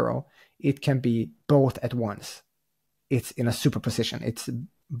 1 or 0, it can be both at once. It's in a superposition. It's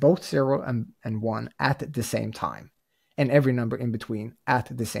both 0 and 1 at the same time, and every number in between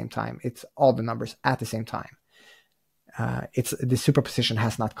at the same time. It's all the numbers at the same time. It's the superposition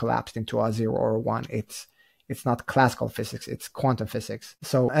has not collapsed into a 0 or a 1. It's not classical physics, it's quantum physics.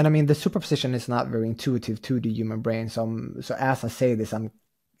 So, and I mean, the superposition is not very intuitive to the human brain. So as I say this,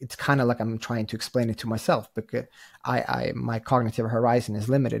 it's kind of like I'm trying to explain it to myself, because my cognitive horizon is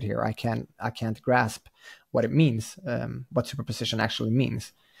limited here. I can't grasp what it means, what superposition actually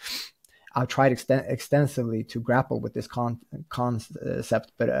means. I've tried extensively to grapple with this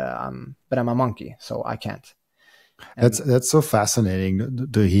concept, but I'm a monkey, so I can't. And that's so fascinating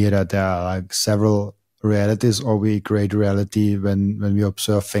to hear that there are like several realities, or we create reality when we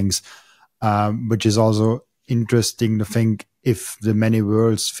observe things, which is also interesting to think. If the many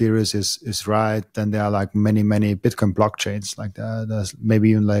worlds theory is right, then there are like many Bitcoin blockchains. Like there's maybe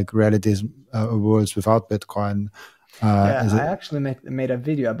even like realities worlds without Bitcoin. I actually made a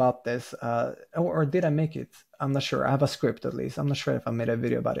video about this, or did I make it? I'm not sure. I have a script at least. I'm not sure if I made a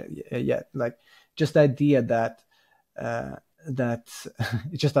video about it yet. Like just the idea that it's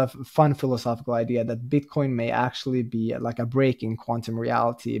just a fun philosophical idea that Bitcoin may actually be like a break in quantum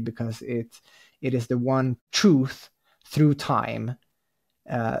reality, because it is the one truth through time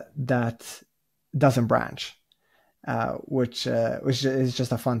that doesn't branch, which is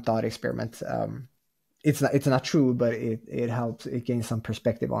just a fun thought experiment. It's not true, but it helps. It gains some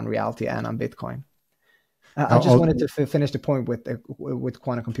perspective on reality and on Bitcoin. I just wanted to finish the point with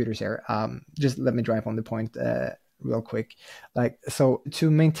quantum computers here. Just let me drive on the point real quick. Like, so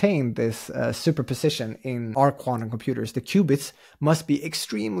to maintain this superposition in our quantum computers, the qubits must be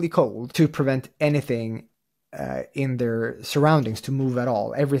extremely cold to prevent anything in their surroundings to move at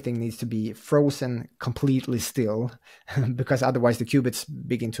all. Everything needs to be frozen completely still, because otherwise the qubits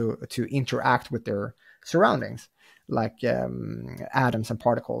begin to interact with their surroundings, like atoms and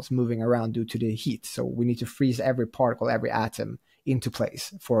particles moving around due to the heat. So we need to freeze every particle, every atom into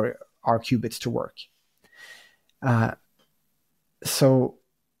place for our qubits to work. But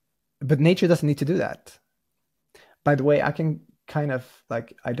nature doesn't need to do that. By the way, I can kind of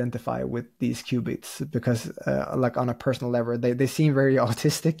like identify with these qubits because like on a personal level, they seem very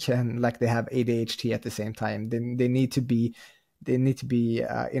autistic, and like they have ADHD at the same time. They need to be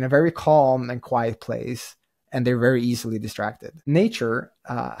in a very calm and quiet place, and they're very easily distracted. Nature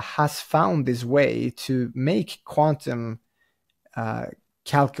has found this way to make quantum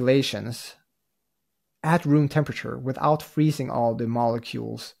calculations at room temperature without freezing all the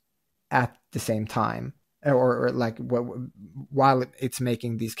molecules at the same time, or like while it's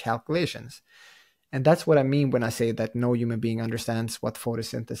making these calculations. And that's what I mean when I say that no human being understands what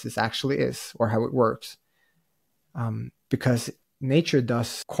photosynthesis actually is or how it works. Because nature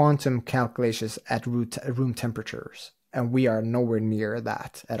does quantum calculations at room temperatures, and we are nowhere near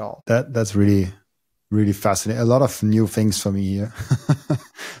that at all. That's really fascinating. A lot of new things for me here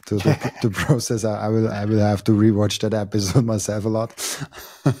to process. I will have to rewatch that episode myself a lot.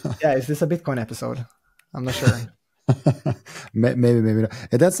 Yeah, is this a Bitcoin episode? I'm not sure. Maybe not.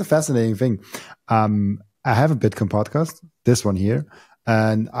 Yeah, that's a fascinating thing. I have a Bitcoin podcast, this one here,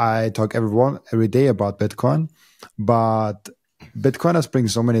 and I talk every day about Bitcoin. But Bitcoiners bring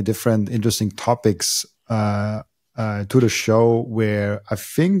so many different interesting topics to the show, where I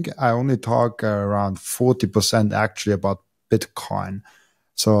think I only talk around 40% actually about Bitcoin.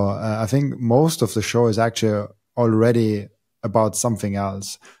 So I think most of the show is actually already about something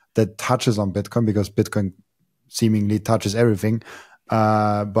else that touches on Bitcoin, because Bitcoin seemingly touches everything.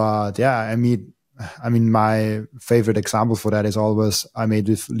 But yeah, I mean, my favorite example for that is always I made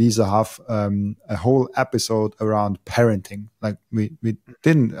with Lisa Huff a whole episode around parenting. Like we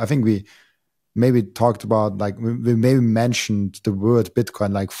didn't, I think we maybe talked about, like we maybe mentioned the word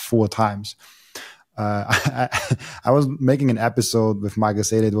Bitcoin like 4 times. I was making an episode with Michael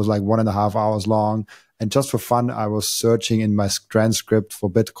Saylor. It was like 1.5 hours long. And just for fun, I was searching in my transcript for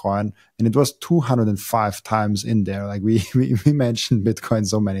Bitcoin, and it was 205 times in there. Like we mentioned Bitcoin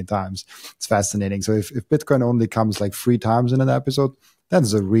so many times. It's fascinating. So if Bitcoin only comes like 3 times in an episode,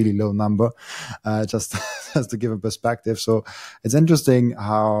 that's a really low number, just to give a perspective. So it's interesting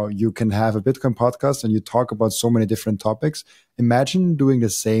how you can have a Bitcoin podcast and you talk about so many different topics. Imagine doing the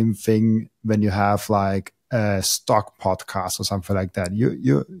same thing when you have like a stock podcast or something like that.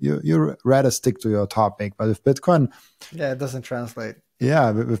 You rather stick to your topic, but with Bitcoin, yeah, it doesn't translate.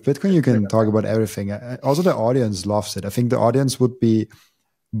 Yeah, with Bitcoin you can talk about everything. Also, the audience loves it. I think the audience would be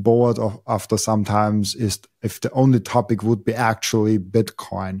bored after sometimes if the only topic would be actually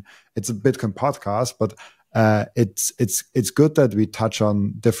Bitcoin. It's a Bitcoin podcast, but it's good that we touch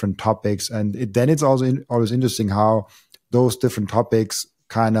on different topics, and then it's also always interesting how those different topics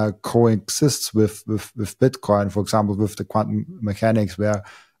kind of coexists with Bitcoin. For example, with the quantum mechanics, where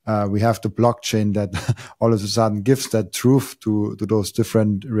we have the blockchain that all of a sudden gives that truth to those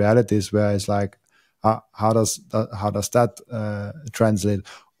different realities, where it's like, how does that translate?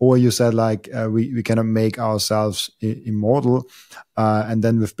 Or you said like we cannot make ourselves immortal, and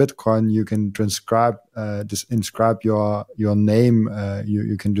then with Bitcoin you can inscribe your name.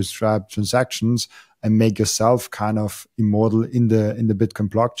 You can describe transactions, and make yourself kind of immortal in the Bitcoin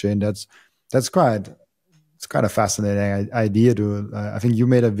blockchain. That's quite a fascinating idea. I think you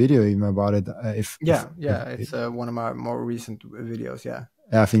made a video even about it. It's one of my more recent videos. Yeah,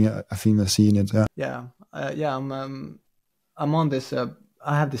 I think I've seen it. I'm on this.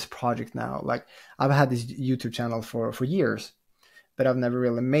 I have this project now. Like, I've had this YouTube channel for years, but I've never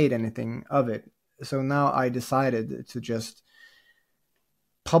really made anything of it. So now I decided to just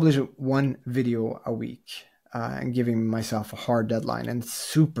publish one video a week, and giving myself a hard deadline. And it's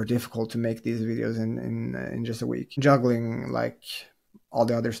super difficult to make these videos in just a week, juggling like all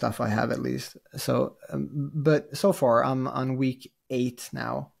the other stuff I have at least. So, but so far I'm on week 8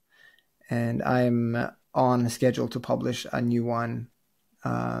 now, and I'm on schedule to publish a new one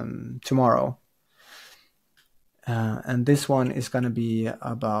tomorrow. And this one is going to be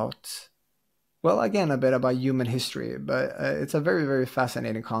about, well, again, a bit about human history, but it's a very, very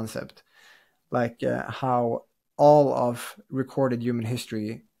fascinating concept, like how all of recorded human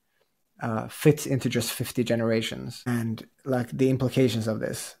history fits into just 50 generations, and like the implications of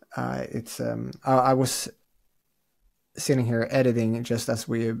this. I was sitting here editing just as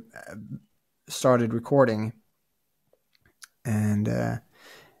we started recording, and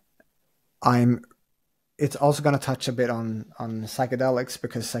it's also going to touch a bit on psychedelics,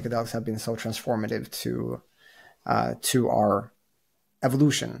 because psychedelics have been so transformative to our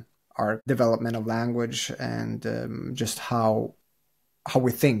evolution, our development of language, and just how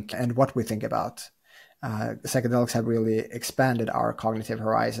we think and what we think about. Psychedelics have really expanded our cognitive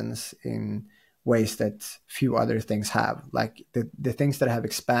horizons in ways that few other things have. Like the things that have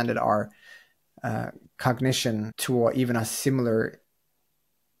expanded our cognition to even a similar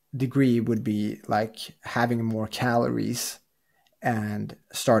degree would be like having more calories and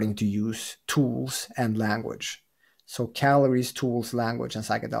starting to use tools and language. So calories, tools, language, and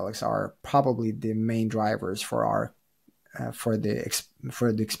psychedelics are probably the main drivers for our for the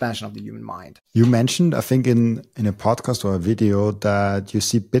expansion of the human mind. You mentioned, I think, in a podcast or a video that you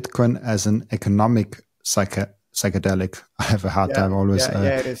see Bitcoin as an economic psychedelic. I have a hard time always.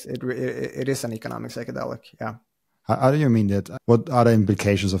 It is. It is an economic psychedelic. Yeah. How do you mean that? What are the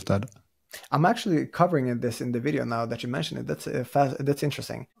implications of that? I'm actually covering this in the video now that you mentioned it. That's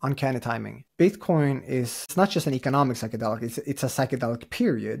interesting. Uncanny timing. Bitcoin it's not just an economic psychedelic. It's a psychedelic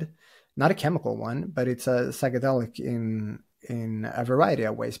period, not a chemical one, but it's a psychedelic in a variety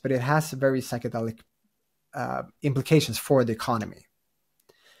of ways. But it has very psychedelic implications for the economy.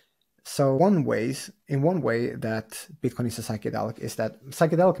 So in one way that Bitcoin is a psychedelic is that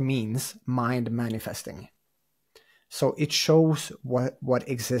psychedelic means mind manifesting. So it shows what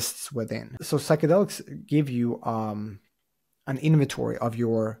exists within. So psychedelics give you an inventory of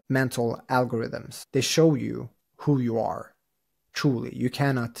your mental algorithms. They show you who you are, truly. You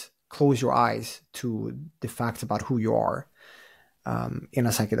cannot close your eyes to the facts about who you are in a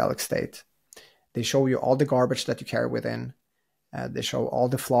psychedelic state. They show you all the garbage that you carry within. They show all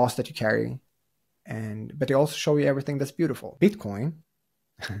the flaws that you carry, but they also show you everything that's beautiful. Bitcoin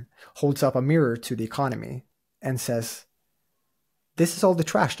holds up a mirror to the economy and says, this is all the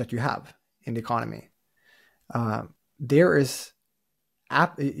trash that you have in the economy. You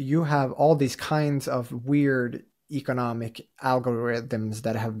have all these kinds of weird economic algorithms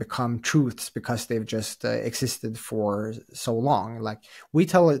that have become truths because they've just existed for so long. Like we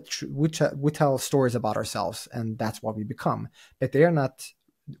tell stories about ourselves, and that's what we become. But they are not.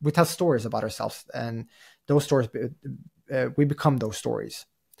 We tell stories about ourselves, and those stories we become those stories.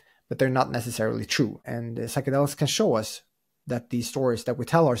 But they're not necessarily true. And psychedelics can show us that these stories that we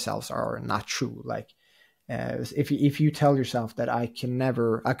tell ourselves are not true. Like if you tell yourself that I could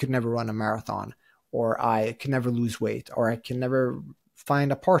never run a marathon, or I could never lose weight, or I can never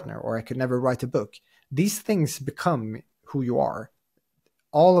find a partner, or I could never write a book, these things become who you are.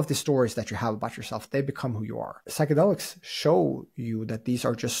 All of the stories that you have about yourself, they become who you are. Psychedelics show you that these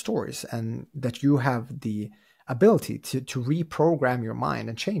are just stories, and that you have the ability to reprogram your mind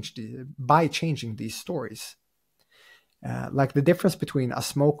and by changing these stories. Like the difference between a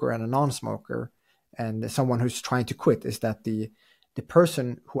smoker and a non-smoker and someone who's trying to quit is that the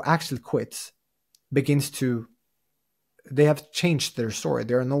person who actually quits they have changed their story.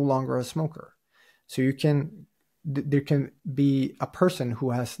 They are no longer a smoker. So there can be a person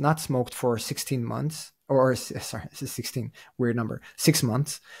who has not smoked for 16 months, or 16, weird number, 6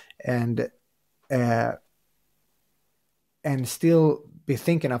 months, and still be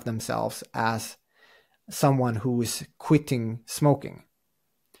thinking of themselves as someone who is quitting smoking.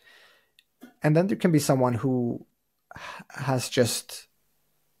 And then there can be someone who hasn't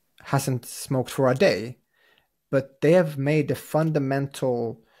smoked for a day, but they have made the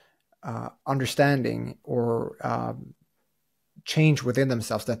fundamental understanding or change within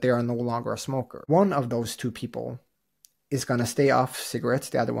themselves that they are no longer a smoker. One of those two people is going to stay off cigarettes,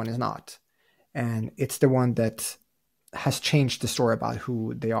 the other one is not. And it's the one that has changed the story about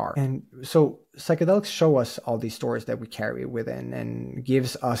who they are. And so psychedelics show us all these stories that we carry within and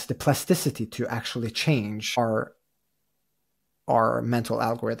gives us the plasticity to actually change our mental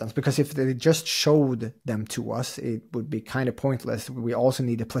algorithms. Because if they just showed them to us, it would be kind of pointless. We also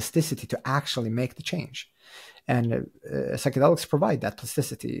need the plasticity to actually make the change. And psychedelics provide that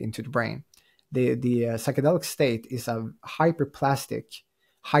plasticity into the brain. The psychedelic state is a hyperplastic,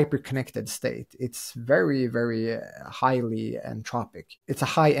 hyper-connected state. It's very, very highly entropic. It's a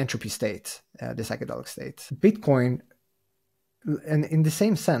high entropy state, the psychedelic state. Bitcoin, and in the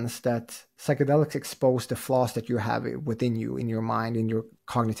same sense that psychedelics expose the flaws that you have within you, in your mind, in your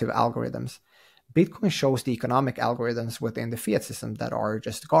cognitive algorithms, Bitcoin shows the economic algorithms within the fiat system that are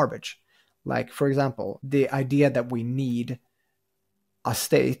just garbage. Like, for example, the idea that we need a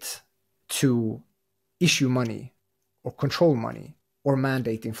state to issue money or control money or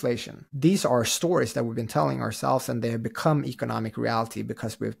mandate inflation. These are stories that we've been telling ourselves, and they have become economic reality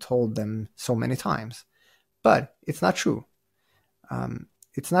because we've told them so many times. But it's not true.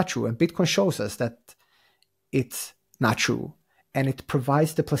 It's not true. And Bitcoin shows us that it's not true. And it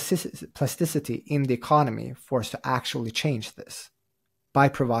provides the plasticity in the economy for us to actually change this by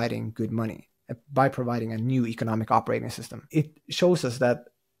providing good money, by providing a new economic operating system. It shows us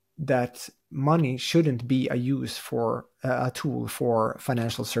that money shouldn't be a tool for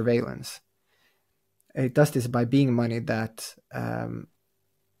financial surveillance. It does this by being money that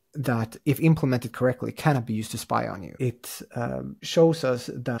if implemented correctly cannot be used to spy on you. It shows us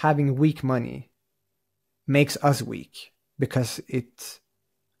that having weak money makes us weak because it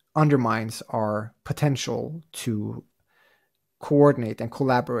undermines our potential to coordinate and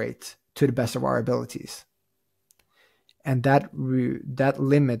collaborate to the best of our abilities. And that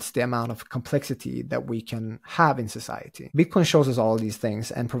limits the amount of complexity that we can have in society. Bitcoin shows us all these things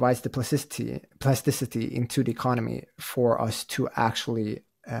and provides the plasticity into the economy for us to actually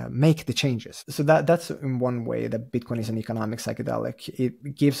make the changes. So that's in one way that Bitcoin is an economic psychedelic.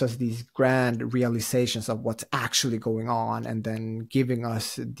 It gives us these grand realizations of what's actually going on, and then giving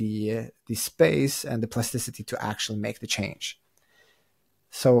us the space and the plasticity to actually make the change.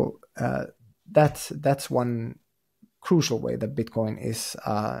 So that's one crucial way that Bitcoin is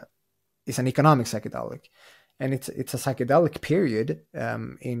an economic psychedelic. And it's a psychedelic period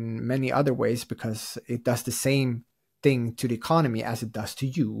in many other ways, because it does the same thing to the economy as it does to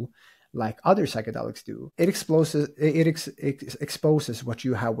you, like other psychedelics do. It exposes what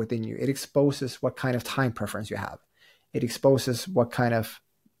you have within you. It exposes what kind of time preference you have. It exposes what kind of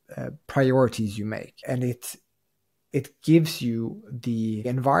priorities you make. And it gives you the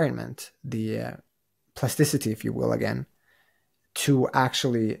environment, the plasticity, if you will, again, to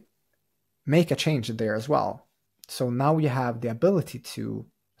actually make a change there as well. So now you have the ability to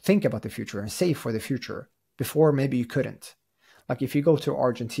think about the future and save for the future. Before, maybe you couldn't. Like if you go to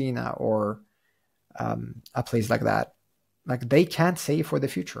Argentina or a place like that, like they can't save for the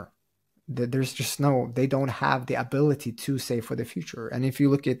future. There's just they don't have the ability to save for the future. And if you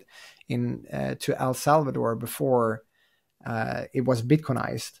look at to El Salvador before it was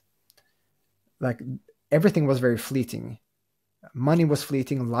Bitcoinized, like everything was very fleeting. Money was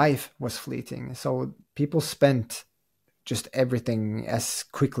fleeting, life was fleeting. So people spent just everything as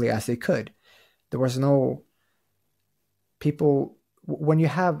quickly as they could. There was no people, when you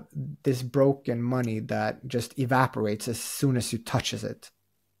have this broken money that just evaporates as soon as you touches it,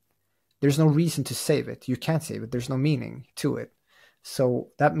 there's no reason to save it. You can't save it. There's no meaning to it. So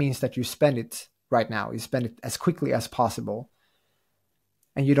that means that you spend it right now. You spend it as quickly as possible,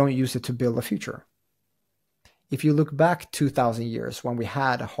 and you don't use it to build a future. If you look back 2,000 years, when we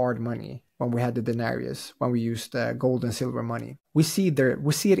had hard money, when we had the denarius, when we used gold and silver money, we see it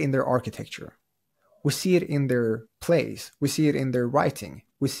in their architecture. We see it in their plays. We see it in their writing.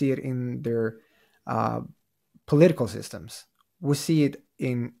 We see it in their political systems. We see it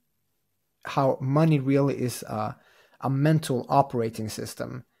in how money really is a mental operating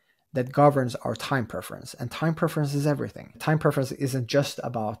system that governs our time preference. And time preference is everything. Time preference isn't just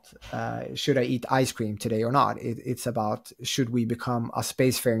about should I eat ice cream today or not. It's about should we become a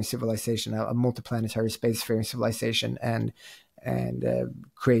spacefaring civilization, a multiplanetary spacefaring civilization, and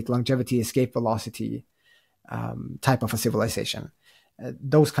create longevity, escape velocity type of a civilization.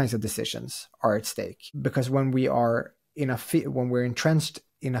 Those kinds of decisions are at stake, because when we are when we're entrenched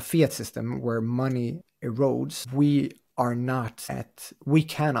in a fiat system where money erodes, we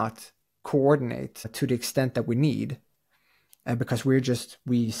cannot coordinate to the extent that we need because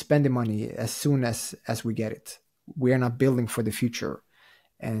we spend the money as soon as we get it. We are not building for the future,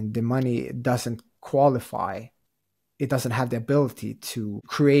 and the money doesn't qualify. It doesn't have the ability to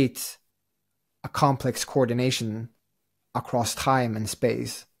create a complex coordination across time and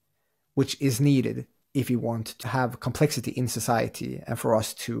space, which is needed if you want to have complexity in society and for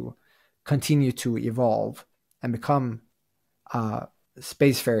us to continue to evolve and become a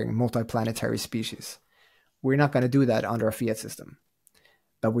spacefaring multiplanetary species. We're not going to do that under a fiat system,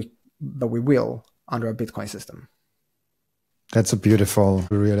 but we will under a Bitcoin system. That's a beautiful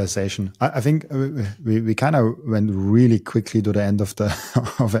realization. I think we kind of went really quickly to the end of the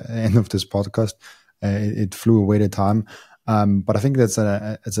end of this podcast. It flew away the time, but I think it's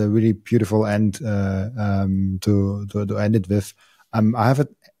a really beautiful end to end it with. I have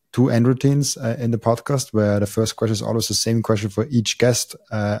two end routines in the podcast where the first question is always the same question for each guest,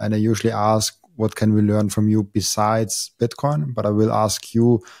 and I usually ask, "What can we learn from you besides Bitcoin?" But I will ask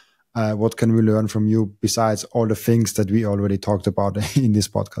you, what can we learn from you besides all the things that we already talked about in this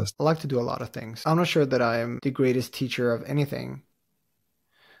podcast? I like to do a lot of things. I'm not sure that I am the greatest teacher of anything,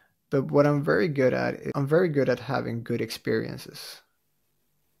 but what I'm very good at having good experiences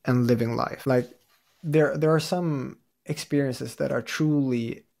and living life. Like there are some experiences that are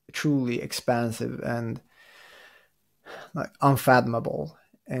truly expansive and like unfathomable,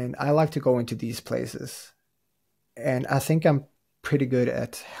 and I like to go into these places, and I think I'm pretty good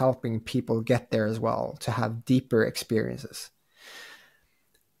at helping people get there as well, to have deeper experiences.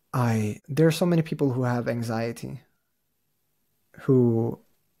 There are so many people who have anxiety, who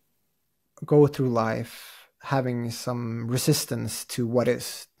go through life having some resistance to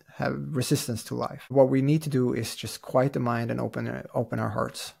have resistance to life. What we need to do is just quiet the mind and open our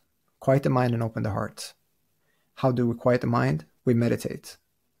hearts. Quiet the mind and open the heart. How do we quiet the mind? We meditate.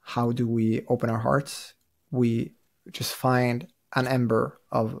 How do we open our hearts? We just find an ember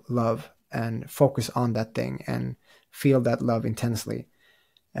of love and focus on that thing and feel that love intensely,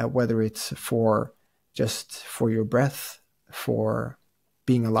 whether it's for your breath, for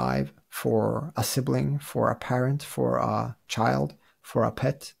being alive, for a sibling, for a parent, for a child, for a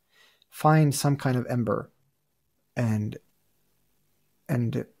pet. Find some kind of ember and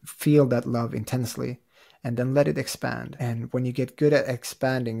feel that love intensely, and then let it expand. And when you get good at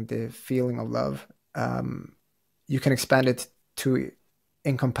expanding the feeling of love, you can expand it to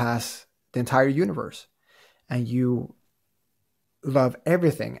encompass the entire universe, and you love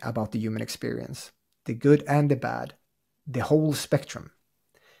everything about the human experience, the good and the bad, the whole spectrum.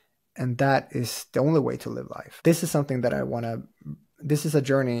 And that is the only way to live life. This is something that this is a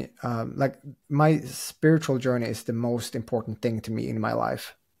journey, like my spiritual journey is the most important thing to me in my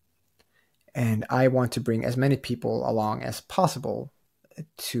life. And I want to bring as many people along as possible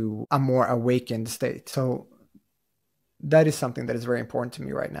to a more awakened state. So that is something that is very important to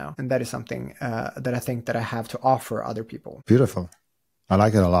me right now. And that is something that I think that I have to offer other people. Beautiful. I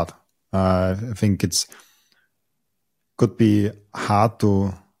like it a lot. I think could be hard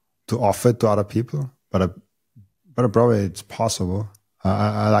to offer it to other people, but probably it's possible.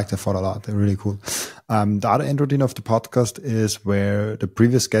 I like the thought a lot. They're really cool. The other end routine of the podcast is where the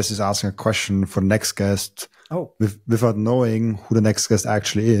previous guest is asking a question for the next guest without knowing who the next guest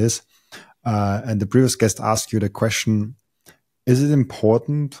actually is. And the previous guest asked you the question, is it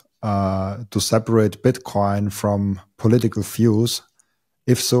important to separate Bitcoin from political views?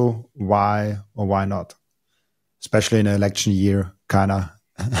 If so, why or why not? Especially in an election year, kind of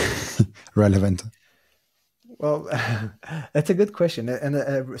relevant. Well, that's a good question and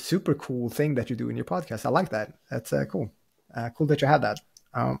a super cool thing that you do in your podcast. I like that. That's cool. Cool that you have that.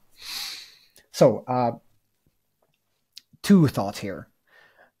 So, two thoughts here.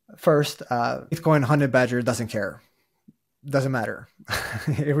 First, Bitcoin Honey Badger doesn't care. Doesn't matter.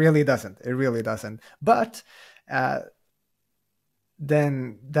 It really doesn't. It really doesn't. But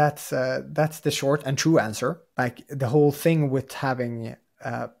then that's the short and true answer. Like the whole thing with having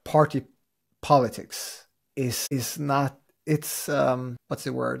party politics is not. It's what's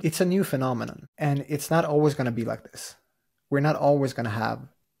the word? It's a new phenomenon, and it's not always going to be like this. We're not always going to have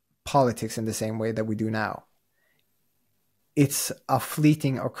politics in the same way that we do now. It's a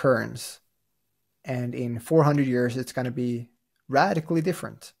fleeting occurrence, and in 400 years it's going to be radically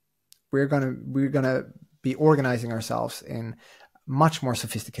different. We're gonna be organizing ourselves in much more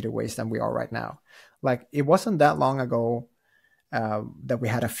sophisticated ways than we are right now. Like it wasn't that long ago that we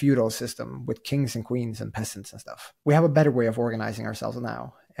had a feudal system with kings and queens and peasants and stuff. We have a better way of organizing ourselves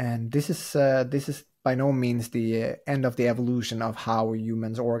now, and this is by no means the end of the evolution of how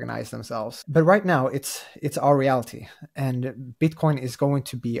humans organize themselves. But right now, it's our reality, and Bitcoin is going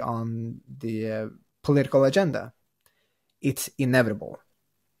to be on the political agenda. it's inevitable.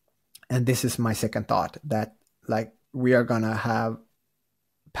 And this is my second thought, that like we are gonna have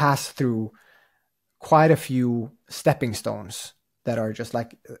pass through quite a few stepping stones that are just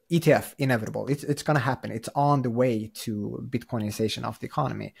like ETF, inevitable. It's going to happen. It's on the way to Bitcoinization of the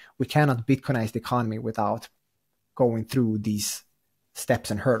economy. We cannot Bitcoinize the economy without going through these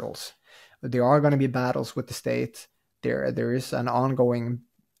steps and hurdles. There are going to be battles with the state. There is an ongoing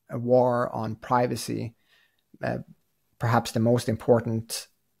war on privacy, perhaps the most important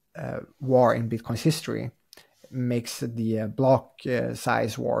war in Bitcoin's history. Makes the block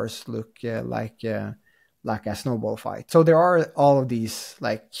size wars look like a snowball fight. So there are all of these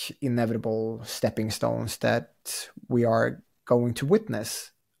like inevitable stepping stones that we are going to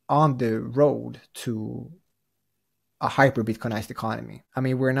witness on the road to a hyper Bitcoinized economy. I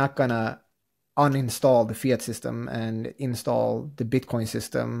mean, we're not gonna uninstall the fiat system and install the Bitcoin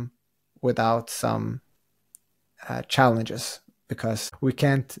system without some challenges, because we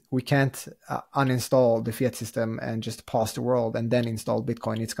can't uninstall the fiat system and just pause the world and then install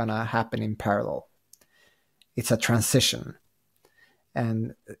Bitcoin. It's gonna happen in parallel. It's a transition,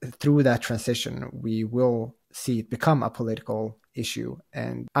 and through that transition, we will see it become a political issue.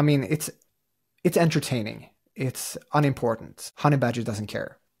 And I mean, it's entertaining. It's unimportant. Honey Badger doesn't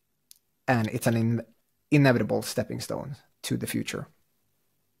care, and it's an inevitable stepping stone to the future.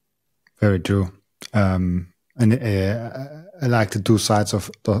 Very true. And I like the two sides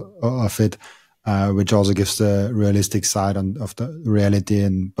of it, which also gives the realistic side of the reality,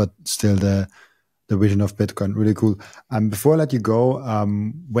 but still the vision of Bitcoin. Really cool. Before I let you go,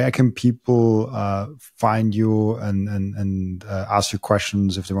 where can people find you and ask you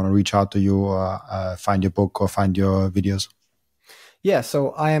questions if they want to reach out to you, or find your book or find your videos? Yeah,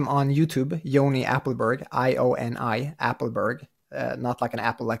 so I am on YouTube, Ioni Appelberg, IONI Appelberg. Not like an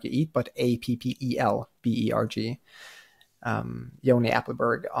apple like you eat, but APPELBERG. Ioni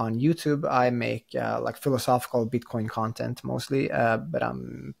Appelberg on YouTube. I make like philosophical Bitcoin content mostly, but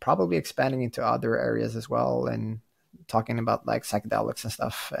I'm probably expanding into other areas as well, and talking about like psychedelics and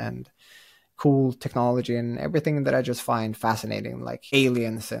stuff and cool technology and everything that I just find fascinating, like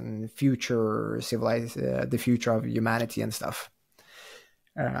aliens and future the future of humanity and stuff.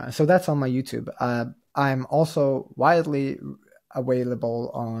 So that's on my YouTube. I'm also widely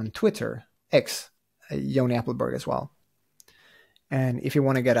available on Twitter, X, Ioni Appelberg as well. And if you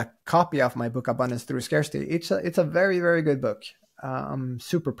want to get a copy of my book, Abundance Through Scarcity, it's a very, very good book. I'm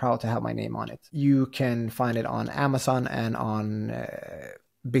super proud to have my name on it. You can find it on Amazon and on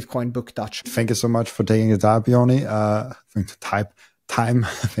Bitcoin Book Dutch. Thank you so much for taking the time, Ioni.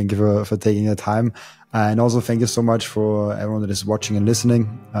 Thank you for taking the time. And also thank you so much for everyone that is watching and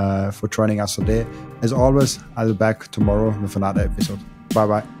listening, for joining us today. As always, I'll be back tomorrow with another episode.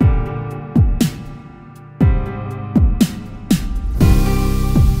 Bye-bye.